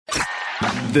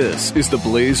This is the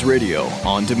Blaze Radio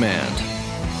on demand.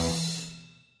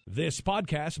 This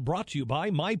podcast brought to you by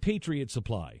My Patriot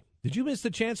Supply. Did you miss the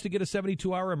chance to get a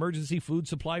 72-hour emergency food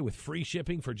supply with free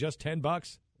shipping for just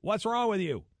 $10? What's wrong with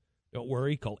you? Don't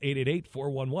worry. Call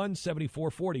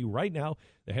 888-411-7440 right now.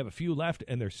 They have a few left,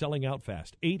 and they're selling out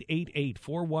fast.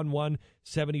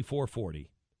 888-411-7440.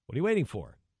 What are you waiting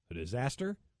for? A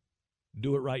disaster?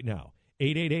 Do it right now.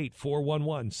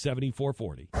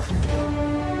 888-411-7440.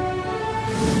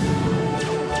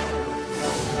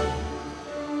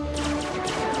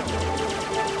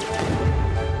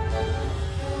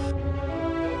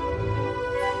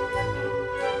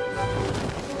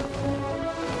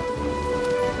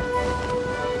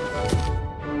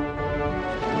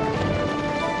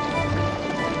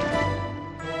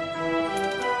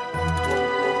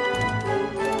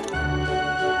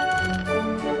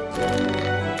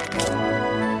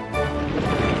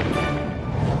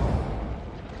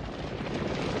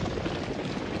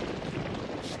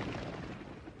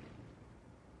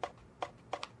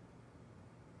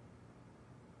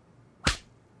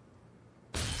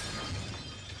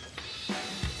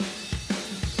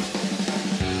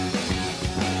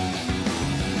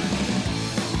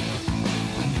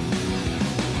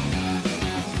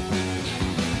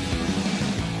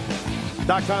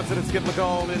 Doc Thompson and Skip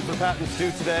McComb in for Pat and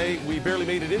Stu today. We barely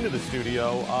made it into the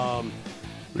studio.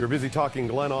 We were busy talking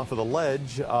Glenn off of the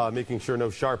ledge, making sure no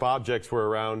sharp objects were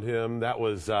around him. That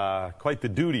was quite the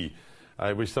duty.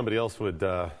 I wish somebody else would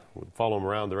follow him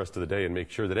around the rest of the day and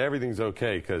make sure that everything's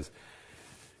okay, because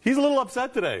he's a little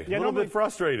upset today, a little bit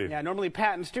frustrated. Yeah, normally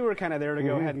Pat and Stu are kind of there to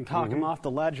go ahead and talk him off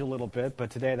the ledge a little bit, but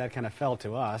today that kind of fell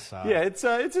to us. Yeah, it's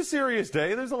a serious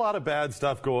day. There's a lot of bad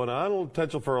stuff going on, a little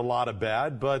potential for a lot of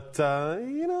bad, but,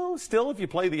 still, if you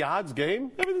play the odds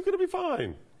game, everything's going to be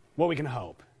fine. Well, we can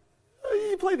hope.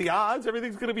 You play the odds,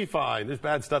 everything's going to be fine. There's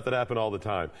bad stuff that happen all the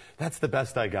time. That's the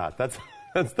best I got. That's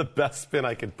the best spin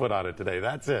I can put on it today.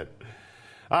 That's it.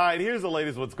 All right, here's the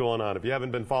latest what's going on. If you haven't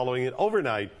been following it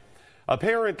overnight,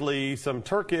 apparently, some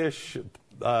Turkish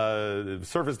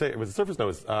surface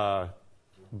to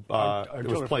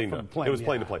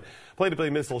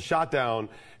plane missile shot down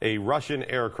a Russian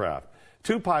aircraft.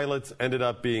 2 pilots ended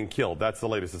up being killed. That's the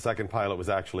latest. The second pilot was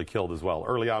actually killed as well.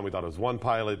 Early on, we thought it was 1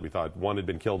 pilot. We thought 1 had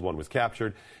been killed, 1 was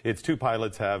captured. It's 2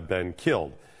 pilots have been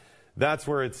killed. That's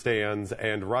where it stands,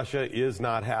 and Russia is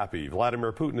not happy.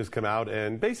 Vladimir Putin has come out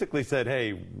and basically said,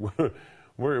 hey, we're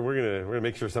gonna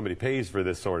make sure somebody pays for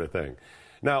this sort of thing.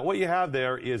 Now, what you have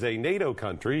there is a NATO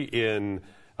country in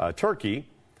Turkey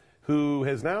who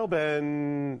has now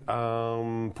been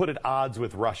put at odds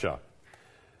with Russia.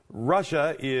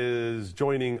 Russia is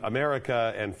joining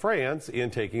America and France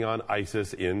in taking on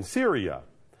ISIS in Syria.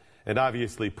 And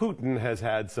obviously, Putin has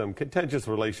had some contentious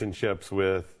relationships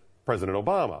with President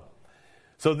Obama.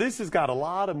 So this has got a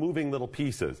lot of moving little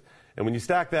pieces. And when you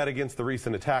stack that against the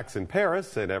recent attacks in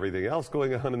Paris and everything else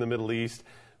going on in the Middle East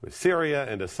with Syria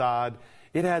and Assad,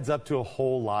 it adds up to a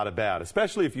whole lot of bad,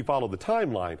 especially if you follow the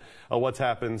timeline of what's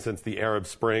happened since the Arab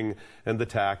Spring and the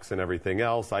attacks and everything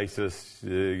else. ISIS,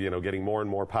 getting more and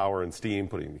more power and steam,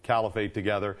 putting the caliphate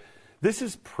together. This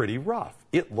is pretty rough.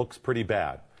 It looks pretty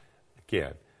bad.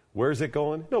 Again, where's it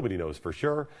going? Nobody knows for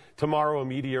sure. Tomorrow a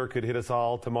meteor could hit us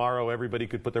all. Tomorrow everybody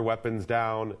could put their weapons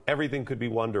down. Everything could be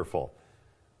wonderful.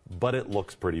 But it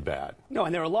looks pretty bad. No,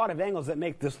 and there are a lot of angles that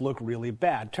make this look really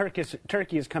bad.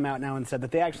 Turkey has come out now and said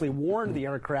that they actually warned the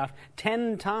aircraft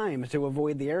 10 times to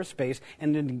avoid the airspace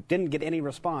and didn't get any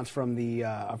response from the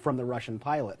Russian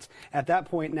pilots. At that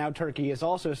point, now Turkey is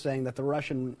also saying that the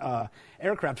Russian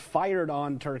aircraft fired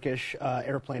on Turkish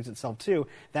airplanes itself, too.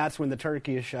 That's when the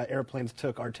Turkish airplanes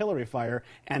took artillery fire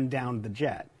and downed the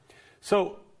jet.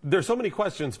 So there's so many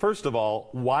questions. First of all,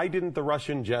 why didn't the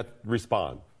Russian jet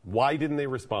respond? Why didn't they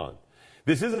respond?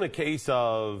 This isn't a case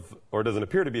of, or doesn't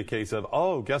appear to be a case of,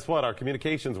 oh, guess what? Our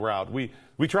communications were out. We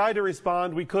tried to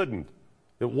respond. We couldn't.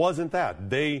 It wasn't that.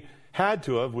 They had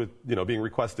to have, with being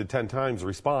requested 10 times,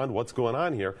 respond. What's going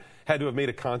on here? Had to have made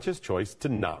a conscious choice to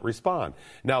not respond.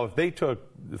 Now, if they took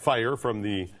fire from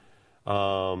the,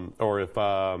 or if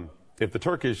the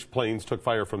Turkish planes took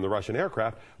fire from the Russian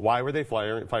aircraft, why were they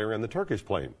firing on the Turkish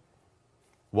plane?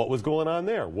 What was going on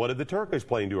there? What did the Turkish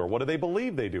plane do, or what do they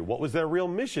believe they do? What was their real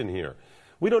mission here?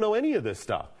 We don't know any of this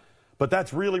stuff. But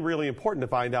that's really, really important to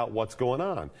find out what's going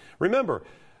on. Remember,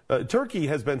 Turkey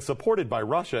has been supported by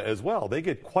Russia as well. They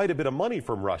get quite a bit of money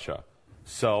from Russia.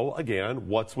 So, again,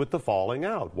 what's with the falling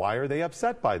out? Why are they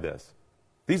upset by this?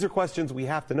 These are questions we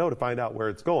have to know to find out where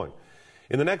it's going.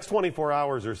 In the next 24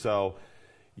 hours or so,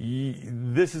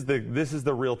 this is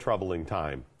the real troubling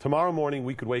time. Tomorrow morning,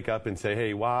 we could wake up and say,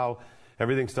 hey, wow,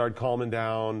 everything started calming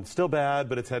down. Still bad,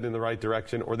 but it's heading in the right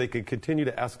direction. Or they could continue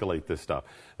to escalate this stuff.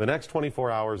 The next 24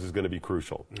 hours is going to be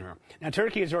crucial. Yeah. Now,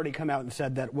 Turkey has already come out and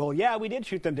said that, well, yeah, we did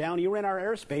shoot them down. You were in our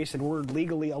airspace, and we're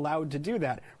legally allowed to do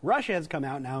that. Russia has come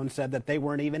out now and said that they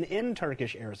weren't even in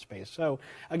Turkish airspace. So,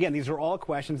 again, these are all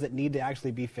questions that need to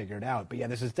actually be figured out. But, yeah,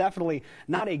 this is definitely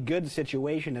not a good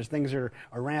situation as things are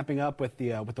ramping up with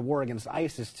the war against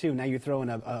ISIS, too. Now you throw in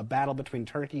a battle between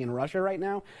Turkey and Russia right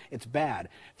now. It's bad.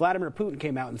 Vladimir Putin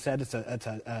came out and said it's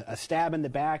a stab in the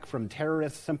back from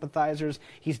terrorist sympathizers.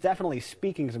 He's definitely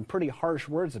speaking some pretty harsh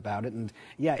words about it. And,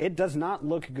 yeah, it does not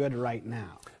look good right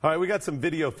now. All right, we got some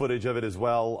video footage of it as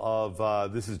well.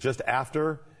 Of this is just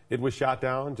after it was shot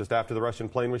down, just after the Russian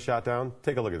plane was shot down.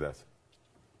 Take a look at this.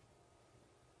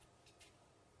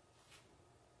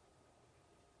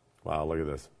 Wow, look at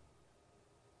this.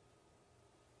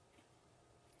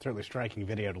 Certainly striking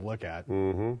video to look at.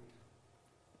 Mm-hmm.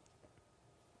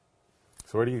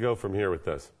 So where do you go from here with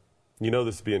this? You know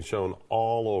this is being shown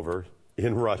all over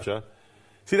in Russia.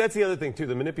 See, that's the other thing, too,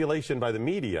 the manipulation by the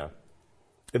media.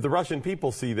 If the Russian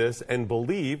people see this and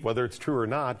believe, whether it's true or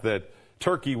not, that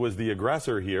Turkey was the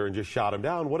aggressor here and just shot him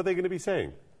down, what are they going to be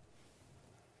saying?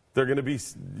 They're going to be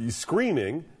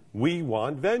screaming, "We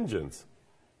want vengeance."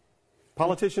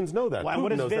 Politicians know that. Well,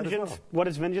 Putin knows that as vengeance? well. What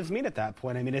does vengeance mean at that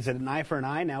point? I mean, is it an eye for an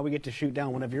eye? Now we get to shoot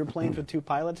down one of your planes with 2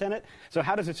 pilots in it. So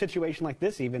how does a situation like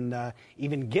this even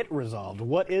get resolved?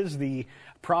 What is the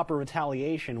proper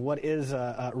retaliation? What is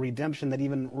a redemption that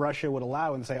even Russia would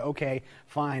allow and say, okay,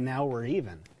 fine, now we're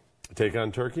even? Take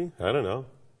on Turkey? I don't know.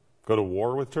 Go to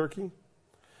war with Turkey?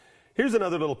 Here's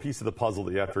another little piece of the puzzle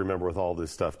that you have to remember with all this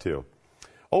stuff, too.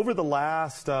 Over the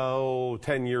last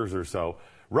 10 years or so,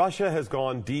 Russia has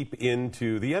gone deep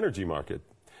into the energy market.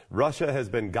 Russia has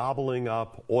been gobbling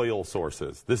up oil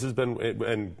sources. This has been,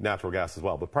 and natural gas as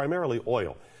well, but primarily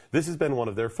oil. This has been one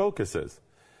of their focuses.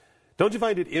 Don't you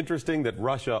find it interesting that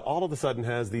Russia all of a sudden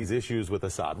has these issues with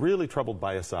Assad, really troubled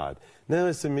by Assad? Now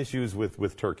there's some issues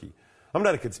with Turkey. I'm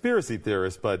not a conspiracy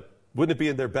theorist, but wouldn't it be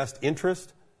in their best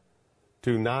interest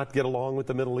to not get along with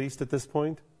the Middle East at this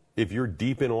point, if you're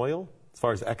deep in oil, as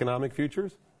far as economic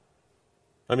futures?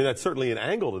 I mean, that's certainly an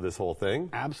angle to this whole thing.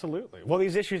 Absolutely. Well,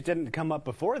 these issues didn't come up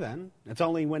before then. It's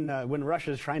only when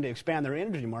Russia's trying to expand their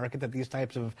energy market that these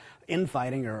types of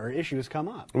infighting or issues come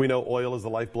up. We know oil is the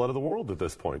lifeblood of the world at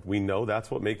this point. We know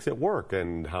that's what makes it work.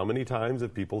 And how many times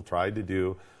have people tried to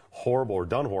do horrible or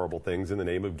done horrible things in the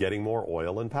name of getting more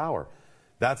oil and power?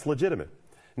 That's legitimate.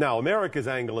 Now, America's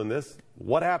angle in this,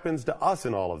 what happens to us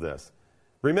in all of this?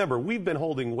 Remember, we've been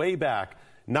holding way back,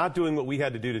 not doing what we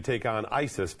had to do to take on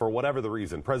ISIS for whatever the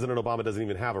reason. President Obama doesn't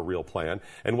even have a real plan,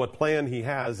 and what plan he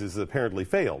has is apparently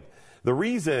failed. The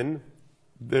reason,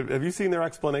 have you seen their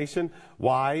explanation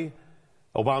why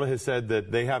Obama has said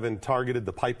that they haven't targeted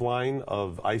the pipeline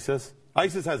of ISIS?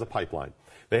 ISIS has a pipeline.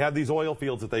 They have these oil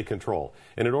fields that they control,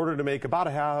 and in order to make about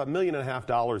 $1.5 million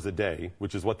a day,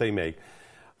 which is what they make,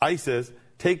 ISIS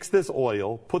takes this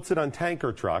oil, puts it on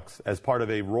tanker trucks as part of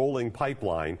a rolling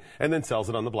pipeline, and then sells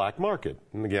it on the black market.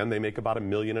 And again, they make about $1.5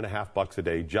 million a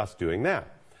day just doing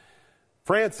that.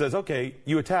 France says, okay,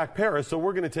 you attack Paris, so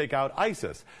we're going to take out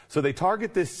ISIS. So they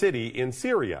target this city in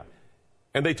Syria,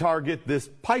 and they target this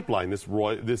pipeline, this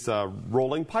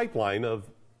rolling pipeline of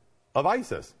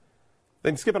ISIS.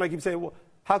 And Skip and I keep saying, well,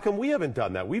 how come we haven't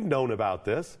done that? We've known about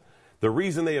this. The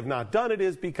reason they have not done it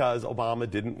is because Obama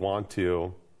didn't want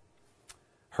to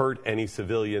hurt any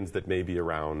civilians that may be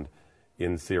around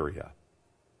in Syria.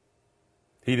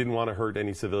 He didn't want to hurt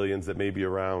any civilians that may be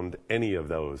around any of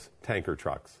those tanker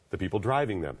trucks, the people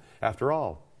driving them. After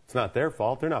all, it's not their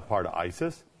fault. They're not part of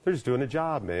ISIS. They're just doing a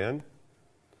job, man.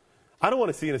 I don't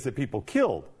want to see innocent people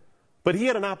killed, but he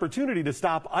had an opportunity to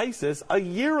stop ISIS a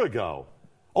year ago,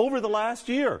 over the last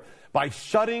year, by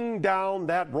shutting down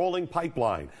that rolling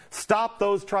pipeline. Stop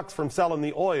those trucks from selling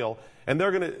the oil, and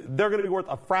they're going to be worth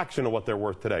a fraction of what they're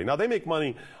worth today. Now, they make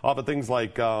money off of things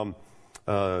like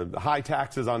high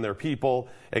taxes on their people,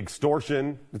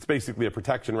 extortion. It's basically a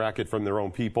protection racket from their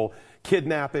own people,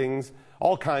 kidnappings,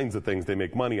 all kinds of things they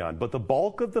make money on. But the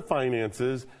bulk of the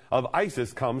finances of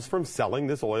ISIS comes from selling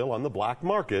this oil on the black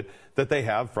market that they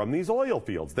have from these oil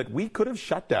fields that we could have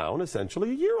shut down essentially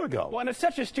a year ago. Well, and it's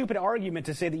such a stupid argument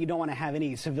to say that you don't want to have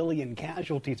any civilian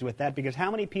casualties with that, because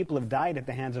how many people have died at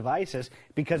the hands of ISIS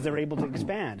because they're able to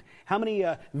expand? How many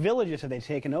villages have they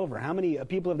taken over? How many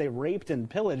people have they raped and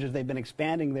pillaged as they've been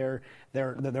expanding their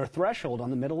threshold on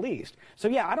the Middle East? So,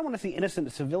 yeah, I don't want to see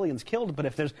innocent civilians killed, but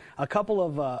if there's a couple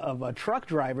of truck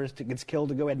drivers that gets killed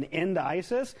to go ahead and end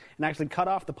ISIS and actually cut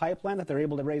off the pipeline that they're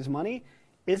able to raise money,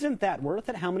 Isn't that worth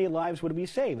it? How many lives would we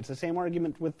save? It's the same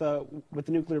argument with the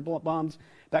nuclear bombs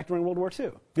back during World War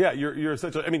II. Yeah, you're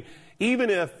essentially, I mean, even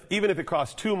if it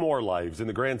costs 2 more lives in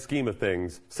the grand scheme of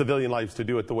things, civilian lives, to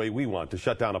do it the way we want, to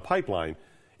shut down a pipeline,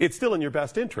 it's still in your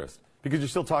best interest, because you're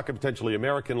still talking potentially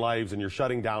American lives, and you're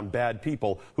shutting down bad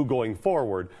people who, going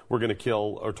forward, we're going to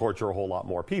kill or torture a whole lot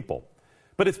more people.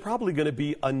 But it's probably going to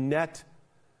be a net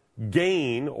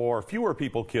gain or fewer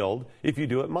people killed if you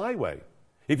do it my way.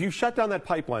 If you shut down that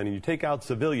pipeline and you take out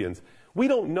civilians, we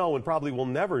don't know, and probably will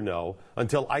never know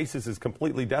until ISIS is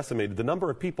completely decimated, the number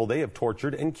of people they have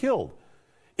tortured and killed.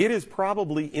 It is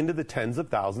probably into the tens of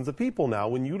thousands of people now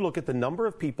when you look at the number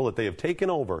of people that they have taken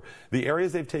over, the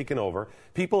areas they've taken over,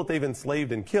 people that they've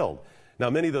enslaved and killed. Now,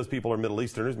 many of those people are Middle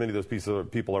Easterners, many of those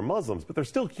people are Muslims, but they're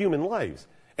still human lives.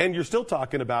 And you're still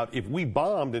talking about, if we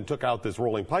bombed and took out this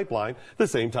rolling pipeline, the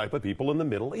same type of people in the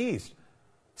Middle East.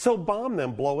 So bomb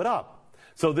them, blow it up.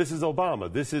 So this is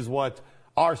Obama. This is what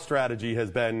our strategy has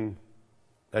been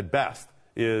at best,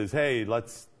 is, hey,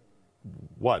 let's,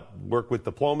 work with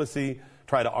diplomacy,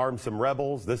 try to arm some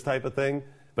rebels, this type of thing,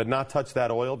 but not touch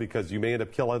that oil because you may end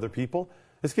up killing other people.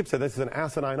 As Skip said, this is an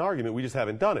asinine argument. We just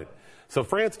haven't done it. So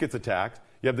France gets attacked.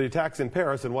 You have the attacks in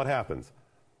Paris, and what happens?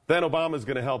 Then Obama's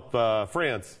going to help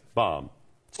France bomb.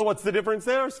 So what's the difference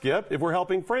there, Skip? If we're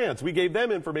helping France, we gave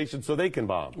them information so they can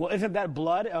bomb. Well, isn't that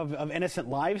blood of innocent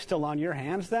lives still on your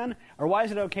hands then? Or why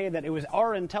is it okay that it was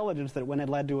our intelligence that when it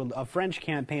led to a French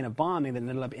campaign of bombing that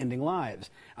ended up ending lives?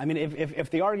 I mean, if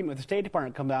the argument with the State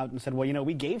Department comes out and said, well, you know,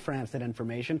 we gave France that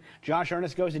information, Josh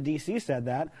Earnest goes to D.C., said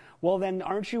that, well, then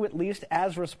aren't you at least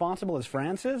as responsible as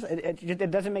France is?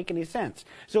 It doesn't make any sense.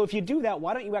 So if you do that,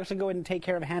 why don't you actually go ahead and take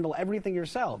care of, handle everything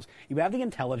yourselves? You have the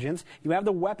intelligence, you have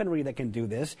the weaponry that can do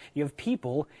this, you have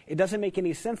people. It doesn't make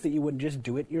any sense that you wouldn't just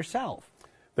do it yourself.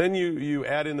 Then you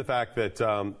add in the fact that,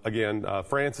 again,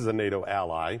 France is a NATO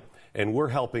ally, and we're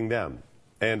helping them.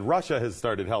 And Russia has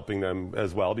started helping them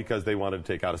as well because they wanted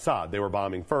to take out Assad. They were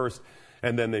bombing first,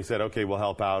 and then they said, okay, we'll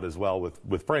help out as well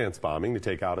with France bombing to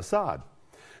take out Assad.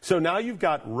 So now you've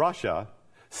got Russia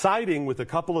siding with a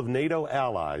couple of NATO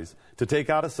allies to take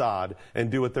out Assad and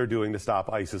do what they're doing to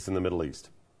stop ISIS in the Middle East.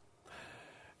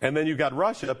 And then you've got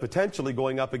Russia potentially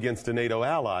going up against a NATO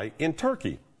ally in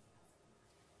Turkey.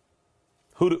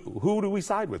 Who do we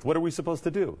side with? What are we supposed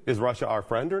to do? Is Russia our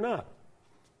friend or not?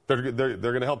 They're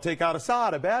going to help take out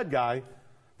Assad, a bad guy.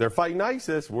 They're fighting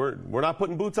ISIS. We're not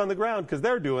putting boots on the ground because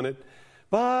they're doing it.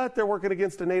 But they're working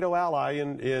against a NATO ally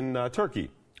in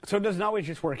Turkey. So it doesn't always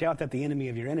just work out that the enemy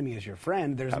of your enemy is your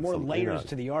friend. There's Absolutely more layers not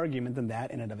to the argument than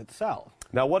that in and of itself.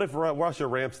 Now, what if Russia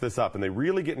ramps this up and they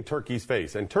really get in Turkey's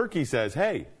face? And Turkey says,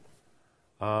 hey,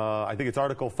 I think it's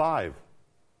Article 5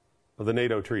 of the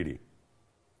NATO treaty,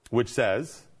 which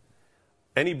says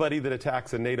anybody that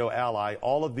attacks a NATO ally,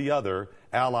 all of the other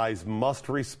allies must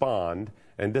respond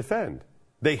and defend.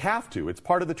 They have to. It's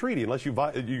part of the treaty. Unless you're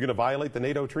going to violate the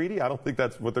NATO treaty, I don't think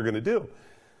that's what they're going to do.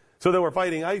 So then we're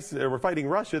fighting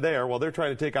Russia there while they're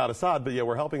trying to take out Assad, but yet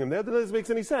we're helping them there. That doesn't make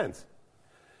any sense.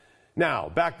 Now,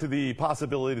 back to the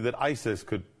possibility that ISIS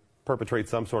could perpetrate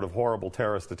some sort of horrible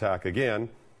terrorist attack again,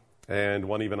 and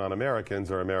one even on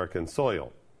Americans or American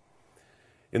soil.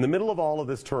 In the middle of all of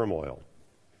this turmoil,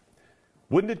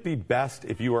 wouldn't it be best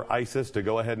if you were ISIS to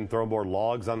go ahead and throw more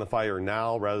logs on the fire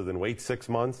now rather than wait 6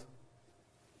 months?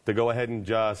 To go ahead and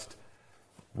just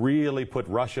really put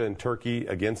Russia and Turkey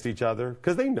against each other?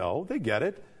 Because they know, they get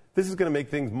it. This is going to make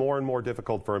things more and more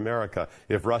difficult for America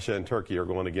if Russia and Turkey are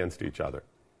going against each other.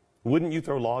 Wouldn't you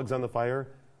throw logs on the fire?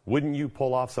 Wouldn't you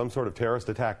pull off some sort of terrorist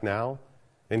attack now?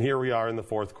 And here we are in the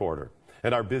fourth quarter,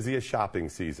 and our busiest shopping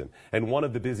season, and one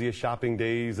of the busiest shopping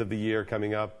days of the year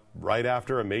coming up right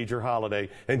after a major holiday,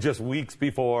 and just weeks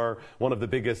before one of the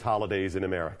biggest holidays in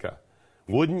America.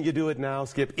 Wouldn't you do it now,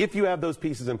 Skip, if you have those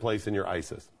pieces in place in your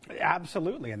ISIS?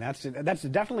 Absolutely, and that's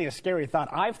definitely a scary thought.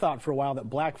 I've thought for a while that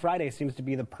Black Friday seems to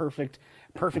be the perfect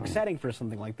setting for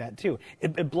something like that, too.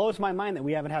 It blows my mind that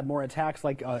we haven't had more attacks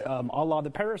like a la the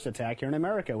Paris attack here in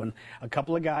America, when a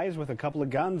couple of guys with a couple of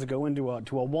guns go into a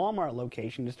Walmart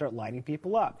location to start lighting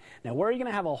people up. Now, where are you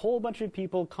going to have a whole bunch of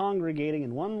people congregating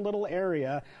in one little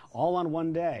area all on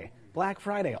one day? Black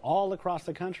Friday all across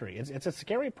the country. It's a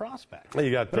scary prospect. But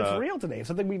it's real today. It's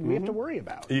something we have to worry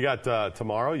about. You got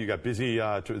tomorrow. You got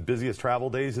busiest travel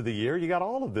days of the year. You got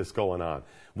all of this going on.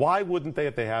 Why wouldn't they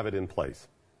if they have it in place?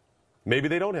 Maybe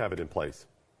they don't have it in place.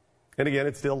 And again,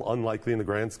 it's still unlikely in the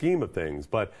grand scheme of things.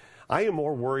 But I am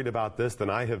more worried about this than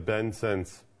I have been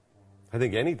since, I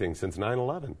think, anything since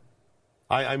 9/11.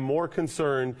 I'm more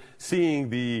concerned seeing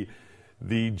the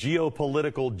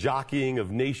geopolitical jockeying of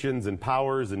nations and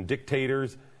powers and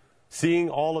dictators seeing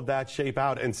all of that shape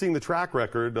out and seeing the track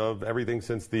record of everything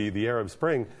since the Arab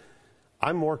Spring,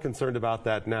 I'm more concerned about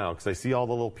that now because I see all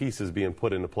the little pieces being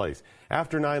put into place.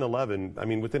 After 9/11, I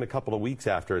mean, within a couple of weeks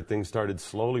after it, things started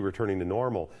slowly returning to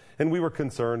normal. And we were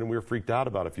concerned and we were freaked out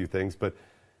about a few things, but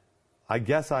I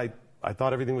guess I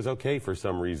thought everything was okay for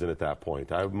some reason at that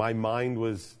point. My mind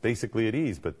was basically at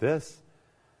ease, but this,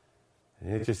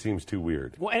 it just seems too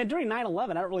weird. Well, and during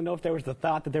 9/11, I don't really know if there was the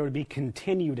thought that there would be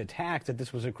continued attacks, that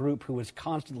this was a group who was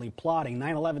constantly plotting.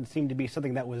 9/11 seemed to be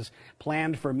something that was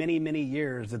planned for many, many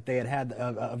years, that they had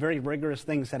a very rigorous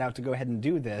thing set out to go ahead and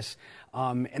do this.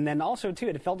 And then also, too,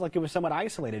 it felt like it was somewhat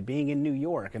isolated, being in New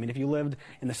York. I mean, if you lived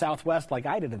in the Southwest like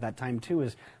I did at that time, too,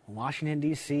 is Washington,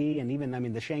 D.C., and even, I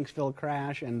mean, the Shanksville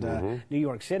crash and New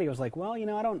York City, I was like, well, you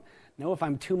know, I don't know if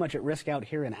I'm too much at risk out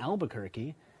here in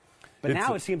Albuquerque. But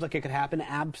now it seems like it could happen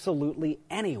absolutely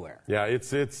anywhere. Yeah,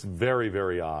 it's very,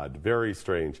 very odd, very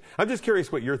strange. I'm just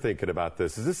curious what you're thinking about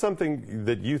this. Is this something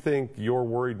that you think you're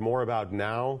worried more about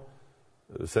now,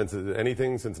 since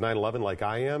 9/11 like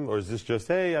I am? Or is this just,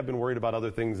 hey, I've been worried about other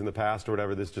things in the past or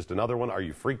whatever, this is just another one? Are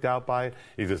you freaked out by it?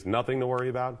 Is this nothing to worry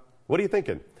about? What are you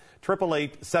thinking?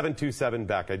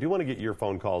 888-727-BECK. I do want to get your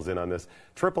phone calls in on this.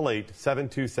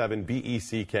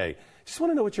 888-727-BECK. Just want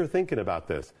to know what you're thinking about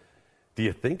this. Do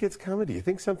you think it's coming? Do you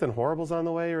think something horrible's on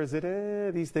the way? Or is it,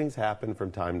 these things happen from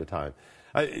time to time?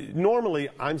 Normally,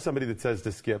 I'm somebody that says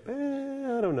to Skip,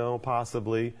 I don't know,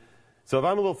 possibly. So if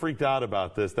I'm a little freaked out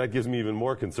about this, that gives me even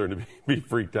more concern to be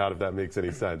freaked out, if that makes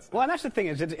any sense. Well, and that's the thing,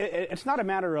 is it's not a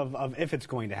matter of if it's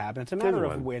going to happen. It's a matter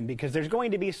of when, because there's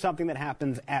going to be something that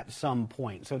happens at some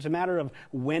point. So it's a matter of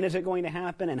when is it going to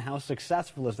happen and how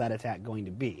successful is that attack going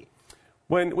to be.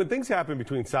 When things happen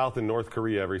between South and North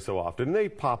Korea every so often, they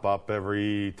pop up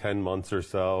every 10 months or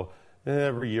so,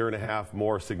 every year and a half,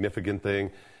 more significant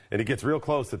thing, and it gets real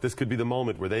close that this could be the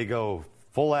moment where they go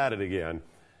full at it again,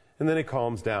 and then it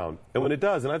calms down. And when it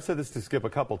does, and I've said this to Skip a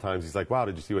couple times, he's like, wow,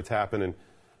 did you see what's happened in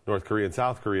North Korea and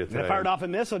South Korea today? They fired off a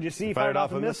missile. Did you see? Fired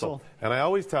off a missile. And I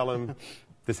always tell him,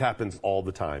 this happens all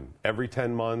the time. Every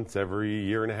 10 months, every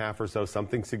year and a half or so,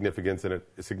 something significant, and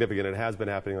it has been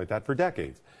happening like that for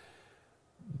decades.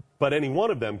 But any one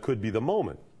of them could be the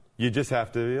moment. You just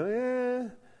have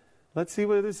to, let's see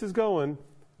where this is going.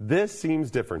 This seems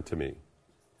different to me.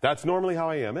 That's normally how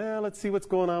I am. Let's see what's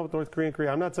going on with North Korea and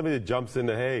Korea. I'm not somebody that jumps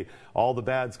into, hey, all the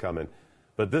bad's coming.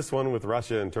 But this one with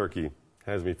Russia and Turkey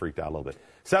has me freaked out a little bit.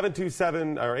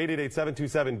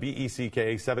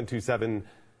 888-727-BECK, 727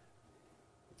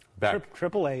 Beck.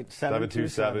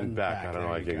 888-727-BECK. I don't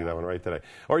know, I can't get that one right today.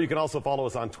 Or you can also follow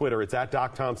us on Twitter. It's at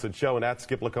Doc Thompson Show and at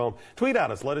Skip Lacombe. Tweet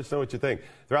at us. Let us know what you think.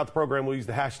 Throughout the program, we'll use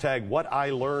the hashtag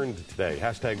 #WhatILearnedToday.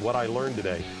 Hashtag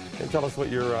 #WhatILearnedToday. And tell us what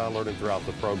you're learning throughout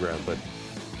the program. But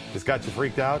this got you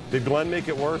freaked out? Did Glenn make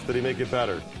it worse? Did he make it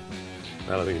better?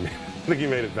 I don't think he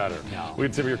made it better. No. We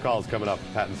had some of your calls coming up.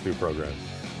 Pat and Stu program.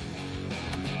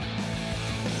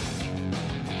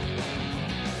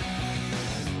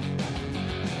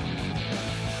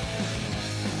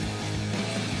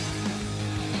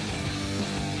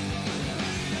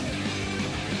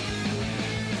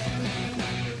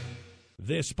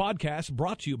 This podcast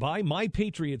brought to you by My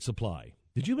Patriot Supply.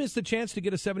 Did you miss the chance to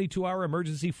get a 72-hour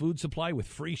emergency food supply with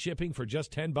free shipping for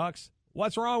just $10?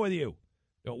 What's wrong with you?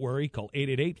 Don't worry. Call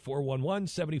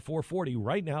 888-411-7440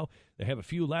 right now. They have a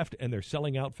few left, and they're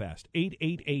selling out fast.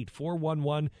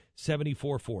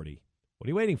 888-411-7440. What are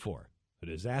you waiting for? A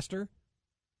disaster?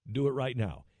 Do it right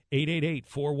now.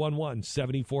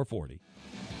 888-411-7440.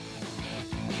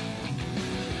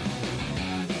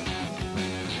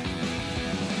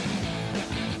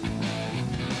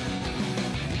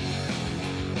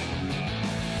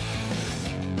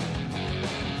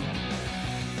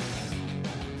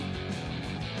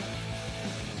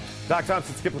 Doc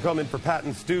Thompson, Skip Lacombe in for Pat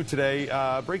and Stu today.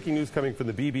 Breaking news coming from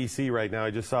the BBC right now.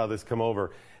 I just saw this come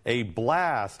over. A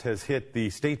blast has hit the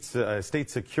state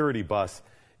security bus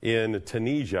in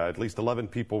Tunisia. At least 11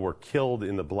 people were killed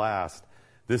in the blast.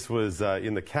 This was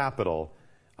in the capital.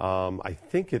 I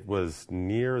think it was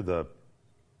near the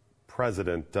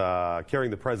president,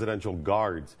 carrying the presidential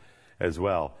guards as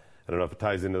well. I don't know if it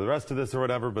ties into the rest of this or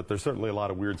whatever, but there's certainly a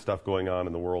lot of weird stuff going on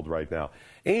in the world right now.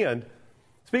 And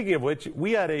speaking of which,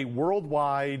 we had a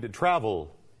worldwide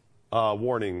travel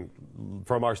warning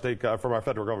from our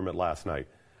federal government last night.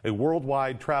 A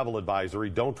worldwide travel advisory.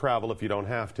 Don't travel if you don't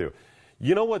have to.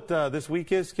 You know what this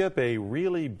week is, Skip? A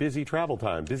really busy travel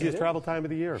time. Busiest travel time of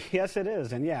the year. Yes, it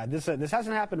is. And yeah, this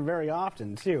hasn't happened very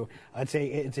often, too. It's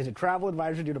a travel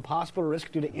advisory due to possible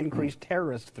risk due to increased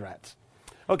terrorist threats.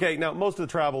 Okay, now most of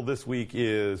the travel this week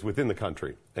is within the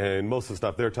country, and most of the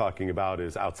stuff they're talking about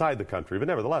is outside the country, but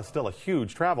nevertheless, still a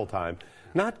huge travel time.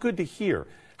 Not good to hear.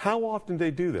 How often do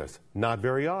they do this? Not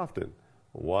very often.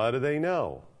 What do they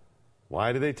know?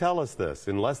 Why do they tell us this?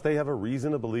 Unless they have a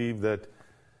reason to believe that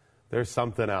there's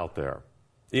something out there.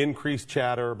 Increased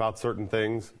chatter about certain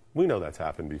things. We know that's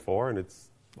happened before, and it's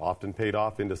often paid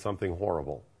off into something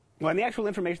horrible. Well, and the actual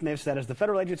information they've said is the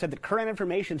federal agent said that current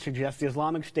information suggests the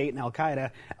Islamic State and Al-Qaeda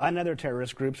and other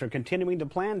terrorist groups are continuing to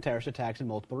plan terrorist attacks in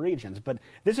multiple regions. But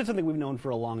this is something we've known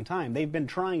for a long time. They've been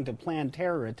trying to plan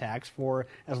terror attacks for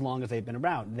as long as they've been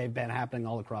around. They've been happening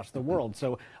all across the world.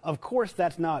 So, of course,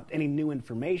 that's not any new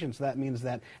information. So that means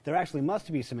that there actually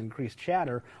must be some increased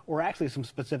chatter or actually some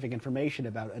specific information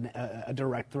about a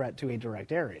direct threat to a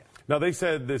direct area. Now, they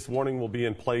said this warning will be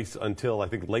in place until, I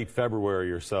think, late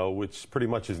February or so, which pretty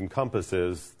much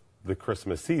encompasses the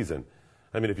Christmas season.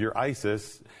 I mean, if you're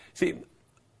ISIS, see,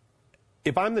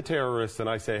 if I'm the terrorist and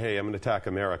I say, hey, I'm going to attack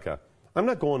America, I'm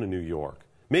not going to New York.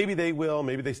 Maybe they will.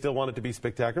 Maybe they still want it to be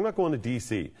spectacular. I'm not going to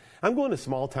D.C. I'm going to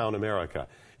small-town America.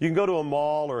 You can go to a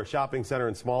mall or a shopping center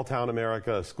in small-town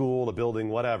America, a school, a building,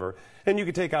 whatever, and you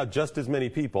can take out just as many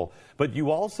people. But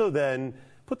you also then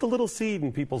put the little seed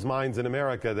in people's minds in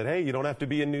America that, hey, you don't have to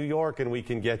be in New York and we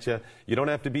can get you. You don't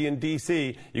have to be in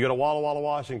D.C. You go to Walla Walla,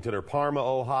 Washington, or Parma,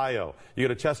 Ohio. You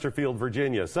go to Chesterfield,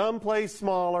 Virginia, someplace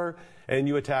smaller, and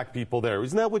you attack people there.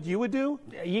 Isn't that what you would do?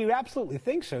 You absolutely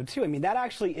think so, too. I mean, that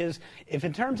actually is, if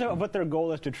in terms of what their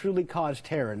goal is to truly cause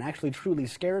terror and actually truly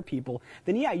scare people,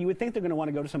 then yeah, you would think they're going to want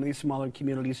to go to some of these smaller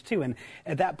communities, too. And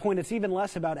at that point, it's even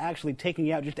less about actually taking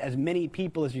out just as many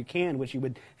people as you can, which you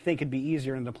would think would be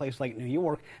easier in a place like New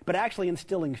York, but actually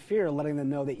instilling fear, letting them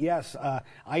know that, yes,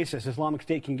 ISIS, Islamic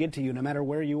State, can get to you no matter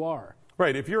where you are.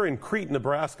 Right. If you're in Crete,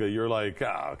 Nebraska, you're like,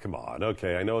 oh, come on.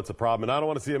 Okay, I know it's a problem, and I don't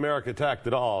want to see America attacked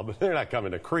at all, but they're not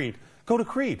coming to Crete. Go to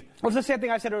Crete. Well, it's the same thing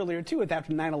I said earlier, too, with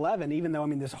after 9/11, even though, I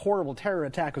mean, this horrible terror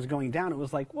attack was going down, it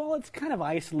was like, well, it's kind of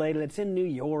isolated. It's in New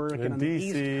York and on the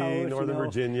East Coast. Northern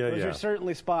Virginia, those are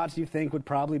certainly spots you think would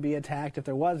probably be attacked if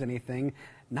there was anything.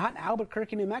 Not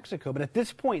Albuquerque, New Mexico. But at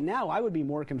this point now, I would be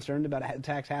more concerned about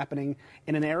attacks happening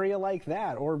in an area like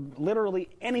that or literally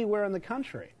anywhere in the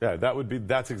country. Yeah,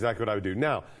 that's exactly what I would do.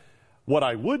 Now, what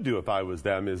I would do if I was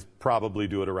them is probably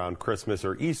do it around Christmas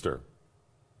or Easter.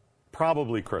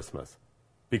 Probably Christmas,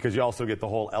 because you also get the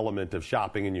whole element of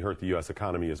shopping and you hurt the U.S.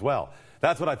 economy as well.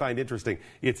 That's what I find interesting.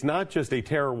 It's not just a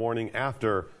terror warning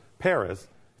after Paris.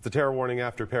 It's a terror warning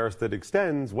after Paris that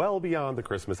extends well beyond the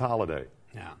Christmas holiday.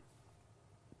 Yeah.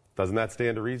 Doesn't that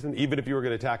stand to reason? Even if you were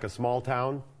going to attack a small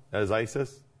town as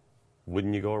ISIS,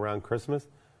 wouldn't you go around Christmas?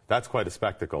 That's quite a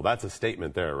spectacle. That's a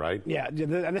statement there, right? Yeah,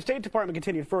 and the State Department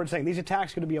continued forward saying these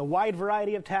attacks are going to be a wide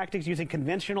variety of tactics using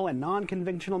conventional and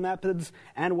non-conventional methods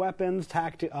and weapons,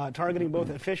 targeting both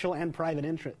official and private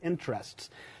interests.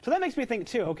 So that makes me think,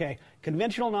 too, okay,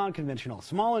 conventional, non-conventional,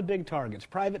 small and big targets,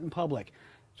 private and public.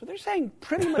 So they're saying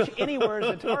pretty much anywhere is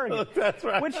a target. That's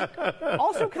right. Which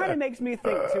also kind of makes me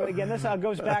think, too, and again, this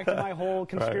goes back to my whole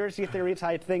conspiracy theory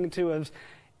type thing, too, of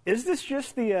is this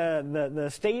just the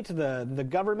state, the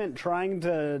government trying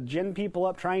to gin people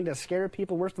up, trying to scare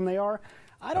people worse than they are?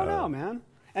 I don't know, man.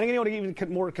 And you know, even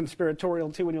more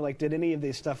conspiratorial, too, when you're like, did any of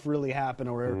this stuff really happen,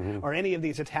 or are any of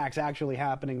these attacks actually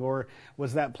happening, or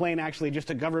was that plane actually just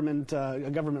a government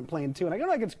plane, too? And I don't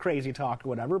think it's crazy talk or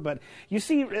whatever, but you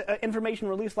see information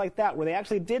released like that where they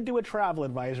actually did do a travel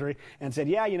advisory and said,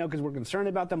 yeah, you know, because we're concerned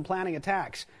about them planning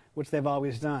attacks, which they've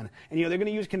always done. And, you know, they're going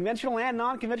to use conventional and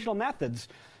non-conventional methods.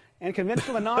 And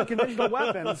conventional and non-conventional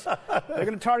weapons. They're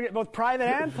going to target both private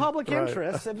and public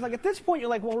interests. It's like at this point, you're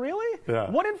like, well, really? Yeah.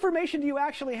 What information do you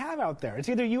actually have out there? It's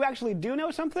either you actually do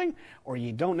know something, or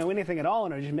you don't know anything at all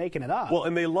and are just making it up. Well,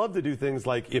 and they love to do things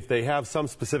like if they have some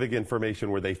specific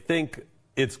information where they think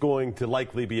it's going to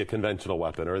likely be a conventional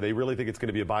weapon, or they really think it's going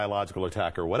to be a biological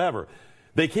attack or whatever,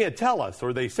 they can't tell us,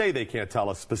 or they say they can't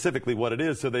tell us specifically what it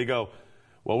is, so they go,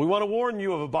 well, we want to warn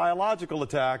you of a biological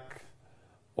attack,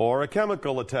 or a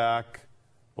chemical attack,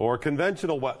 or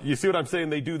conventional weapon. You see what I'm saying?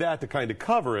 They do that to kind of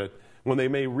cover it when they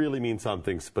may really mean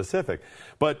something specific.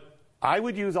 But I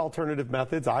would use alternative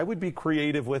methods. I would be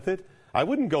creative with it. I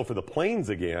wouldn't go for the planes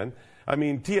again. I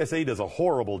mean, TSA does a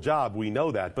horrible job. We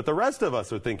know that. But the rest of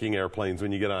us are thinking airplanes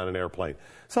when you get on an airplane.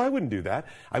 So I wouldn't do that.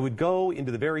 I would go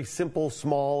into the very simple,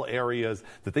 small areas,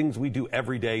 the things we do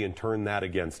every day, and turn that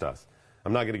against us.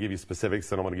 I'm not going to give you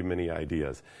specifics. I don't want to give them any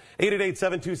ideas.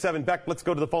 888-727-BECK. Let's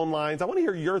go to the phone lines. I want to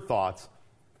hear your thoughts.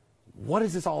 What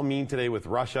does this all mean today with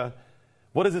Russia?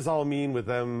 What does this all mean with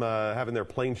them having their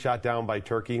plane shot down by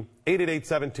Turkey?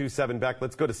 888-727-BECK.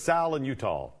 Let's go to Sal in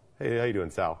Utah. Hey, how you doing,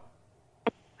 Sal?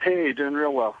 Hey, doing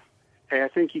real well. Hey, I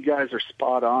think you guys are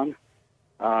spot on.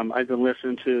 I've been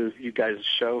listening to you guys'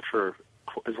 show for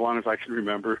as long as I can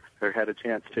remember or had a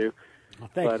chance to. Well,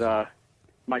 thanks. But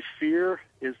my fear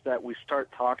is that we start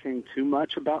talking too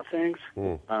much about things.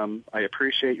 I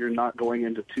appreciate you're not going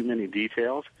into too many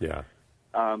details. Yeah.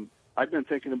 I've been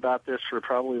thinking about this for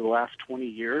probably the last 20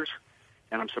 years,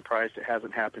 and I'm surprised it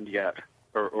hasn't happened yet,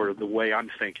 or the way I'm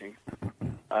thinking.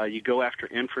 You go after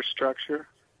infrastructure.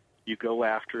 You go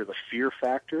after the fear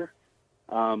factor.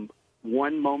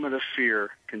 One moment of fear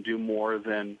can do more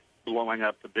than blowing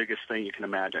up the biggest thing you can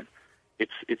imagine.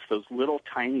 It's those little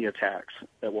tiny attacks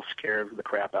that will scare the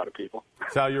crap out of people.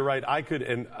 Sal, you're right. I could,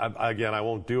 and again, I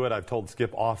won't do it. I've told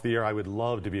Skip off the air. I would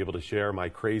love to be able to share my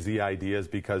crazy ideas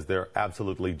because they're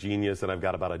absolutely genius, and I've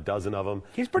got about a dozen of them.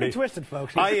 He's pretty twisted,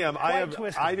 folks. He's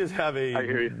twisted. I just have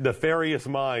a nefarious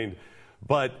mind.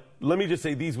 But let me just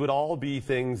say, these would all be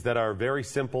things that are very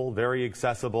simple, very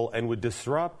accessible, and would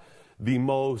disrupt the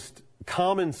most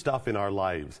common stuff in our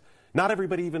lives. Not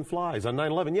everybody even flies. On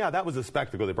 9/11, yeah, that was a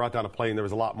spectacle. They brought down a plane. There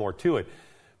was a lot more to it.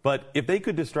 But if they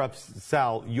could disrupt,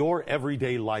 Sal, your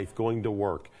everyday life, going to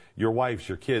work, your wife's,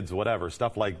 your kids, whatever,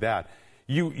 stuff like that,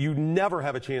 you never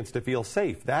have a chance to feel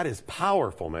safe. That is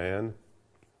powerful, man.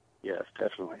 Yes,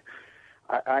 definitely.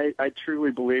 I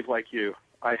truly believe, like you,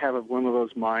 I have one of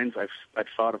those minds. I've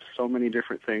thought of so many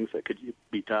different things that could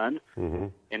be done,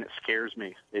 and it scares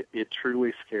me. It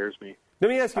truly scares me. Let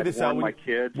me ask you this, Sal.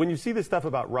 When you see this stuff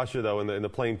about Russia, though, in the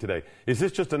plane today, is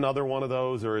this just another one of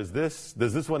those, or does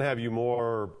this one have you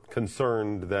more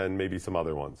concerned than maybe some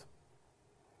other ones?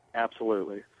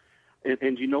 Absolutely.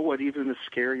 And you know what even is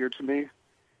scarier to me?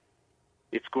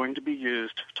 It's going to be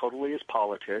used totally as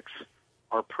politics.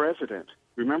 Our president,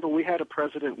 remember we had a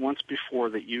president once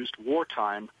before that used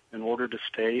wartime in order to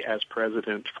stay as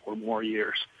president for more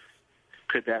years.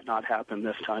 Could that not happen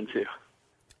this time, too?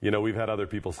 You know, we've had other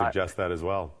people suggest that as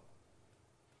well.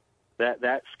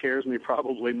 That scares me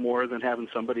probably more than having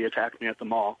somebody attack me at the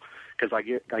mall, because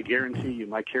I guarantee you,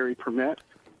 my carry permit,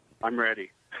 I'm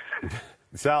ready.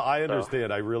 Sal, I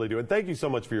understand. I really do. And thank you so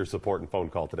much for your support and phone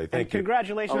call today. Thank you.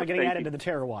 Congratulations on getting added to the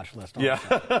terror watch list. Yeah.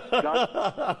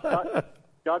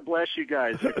 God bless you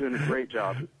guys. You're doing a great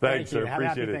job. Thanks, sir.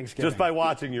 Appreciate it. Just by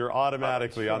watching, you're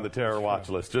automatically on the terror watch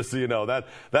list. Just so you know,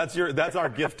 that's our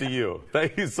gift to you.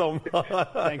 Thank you so much.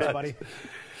 Thanks, buddy.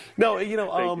 No,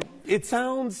 it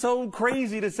sounds so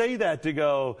crazy to say that, to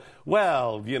go,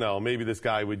 well, maybe this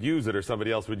guy would use it or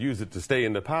somebody else would use it to stay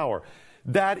into power.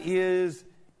 That is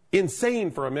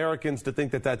insane for Americans to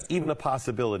think that that's even a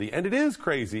possibility. And it is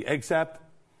crazy, except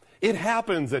it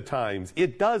happens at times.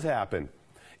 It does happen.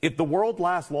 If the world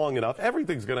lasts long enough,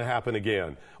 everything's going to happen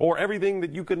again, or everything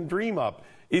that you can dream up.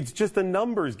 It's just a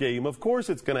numbers game. Of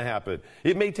course it's going to happen.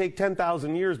 It may take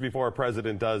 10,000 years before a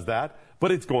president does that,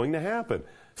 but it's going to happen.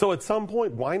 So at some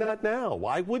point, why not now?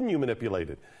 Why wouldn't you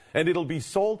manipulate it? And it'll be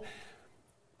sold.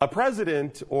 A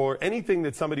president or anything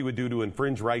that somebody would do to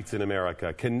infringe rights in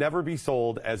America can never be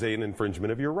sold as an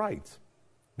infringement of your rights.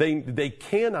 They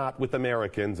cannot, with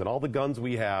Americans and all the guns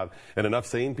we have and enough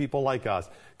sane people like us,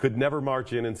 could never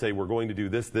march in and say, we're going to do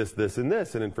this, this, this, and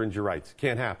this and infringe your rights.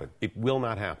 Can't happen. It will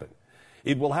not happen.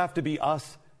 It will have to be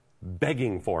us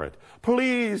begging for it.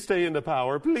 Please stay into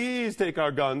power. Please take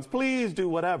our guns. Please do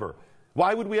whatever.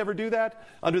 Why would we ever do that?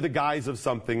 Under the guise of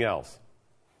something else.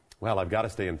 Well, I've got to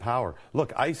stay in power.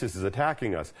 Look, ISIS is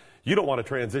attacking us. You don't want to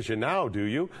transition now, do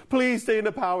you? Please stay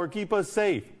into power. Keep us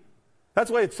safe. That's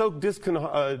why it's so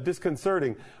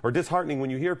disconcerting or disheartening when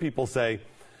you hear people say,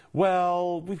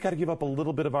 well, we've got to give up a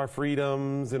little bit of our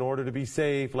freedoms in order to be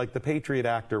safe, like the Patriot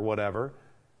Act or whatever.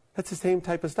 That's the same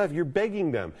type of stuff. You're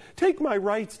begging them, take my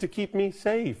rights to keep me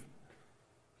safe.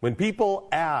 When people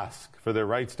ask for their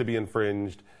rights to be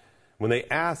infringed, when they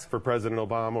ask for President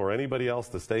Obama or anybody else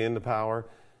to stay into power,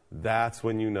 that's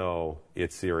when you know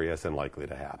it's serious and likely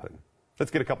to happen. Let's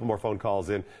get a couple more phone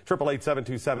calls in.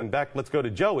 888-727-BECK. Let's go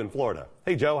to Joe in Florida.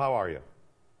 Hey, Joe, how are you?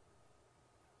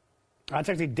 It's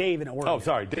actually Dave in Oregon. Oh,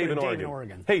 sorry, Dave in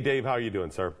Oregon. Hey, Dave, how are you doing,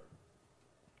 sir?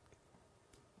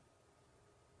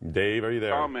 Dave, are you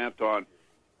there? Comment on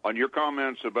your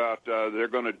comments about they're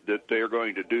going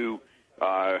to do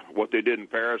what they did in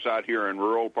Paris out here in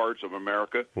rural parts of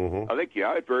America. I think,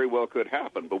 yeah, it very well could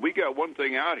happen. But we got one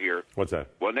thing out here. What's that?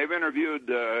 When they've interviewed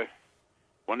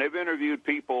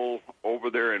people over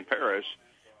there in Paris,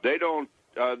 they don't.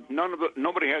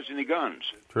 Nobody has any guns.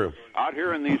 True. Out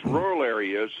here in these rural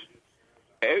areas,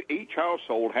 each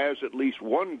household has at least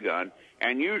one gun,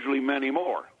 and usually many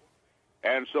more.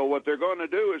 And so what they're going to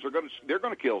do is they're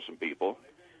going to kill some people,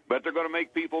 but they're going to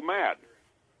make people mad.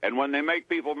 And when they make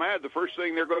people mad, the first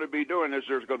thing they're going to be doing is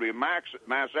there's going to be a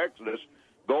mass exodus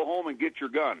go home and get your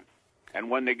gun. And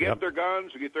when they get their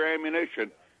guns, get their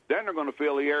ammunition, then they're going to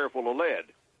fill the air full of lead.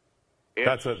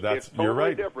 It's totally you're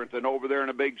right. different than over there in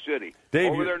a big city.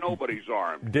 Dave, over there, nobody's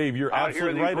armed. Dave, you're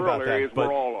absolutely right about that.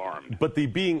 We're all armed. But the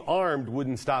being armed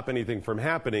wouldn't stop anything from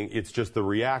happening. It's just the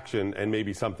reaction and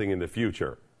maybe something in the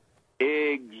future.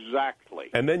 Exactly.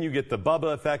 And then you get the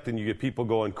Bubba effect, and you get people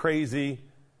going crazy,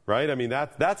 right? I mean,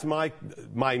 that's my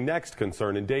next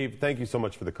concern. And Dave, thank you so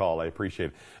much for the call. I appreciate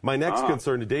it. My next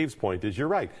concern, to Dave's point, is you're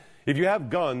right. If you have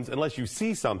guns, unless you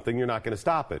see something, you're not going to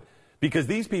stop it. Because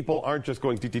these people aren't just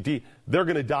going TTT. They're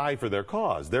going to die for their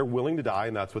cause. They're willing to die,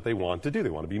 and that's what they want to do. They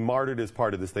want to be martyred as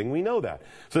part of this thing. We know that.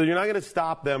 So you're not going to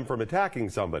stop them from attacking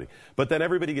somebody. But then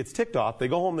everybody gets ticked off. They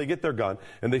go home, they get their gun,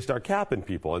 and they start capping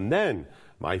people. And then,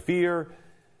 my fear,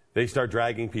 they start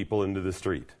dragging people into the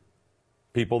street.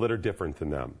 People that are different than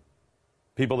them.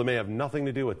 People that may have nothing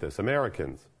to do with this.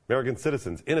 Americans, American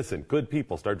citizens, innocent, good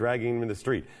people, start dragging them in the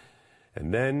street.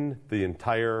 And then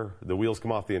the wheels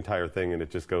come off the entire thing, and it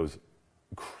just goes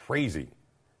crazy.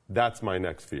 That's my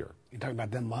next fear. You're talking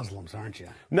about them Muslims, aren't you?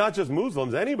 Not just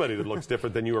Muslims, anybody that looks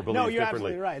different than you or believes no, you're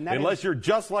differently. Absolutely right. Unless you're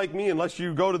just like me, unless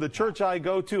you go to the church I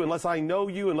go to, unless I know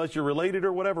you, unless you're related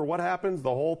or whatever, what happens? The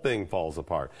whole thing falls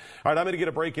apart. All right, I'm going to get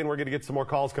a break in. We're going to get some more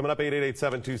calls coming up.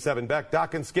 888-727-BECK.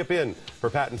 Doc and Skip in for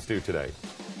Pat and Stu today.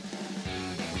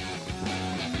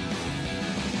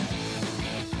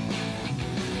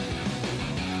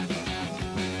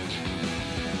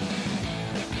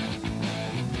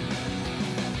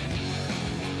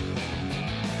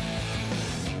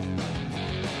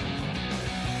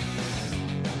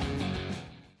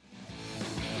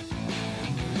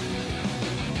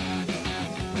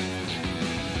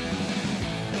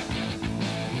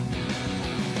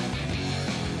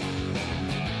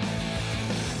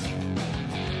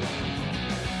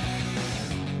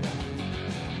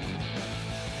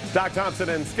 Doc Thompson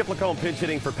and Skip LaCombe pinch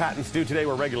hitting for Pat and Stu today.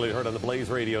 We're regularly heard on the Blaze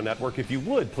Radio Network. If you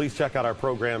would, please check out our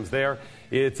programs there.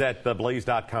 It's at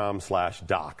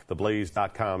theblaze.com/doc.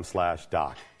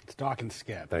 Theblaze.com/doc. It's Doc and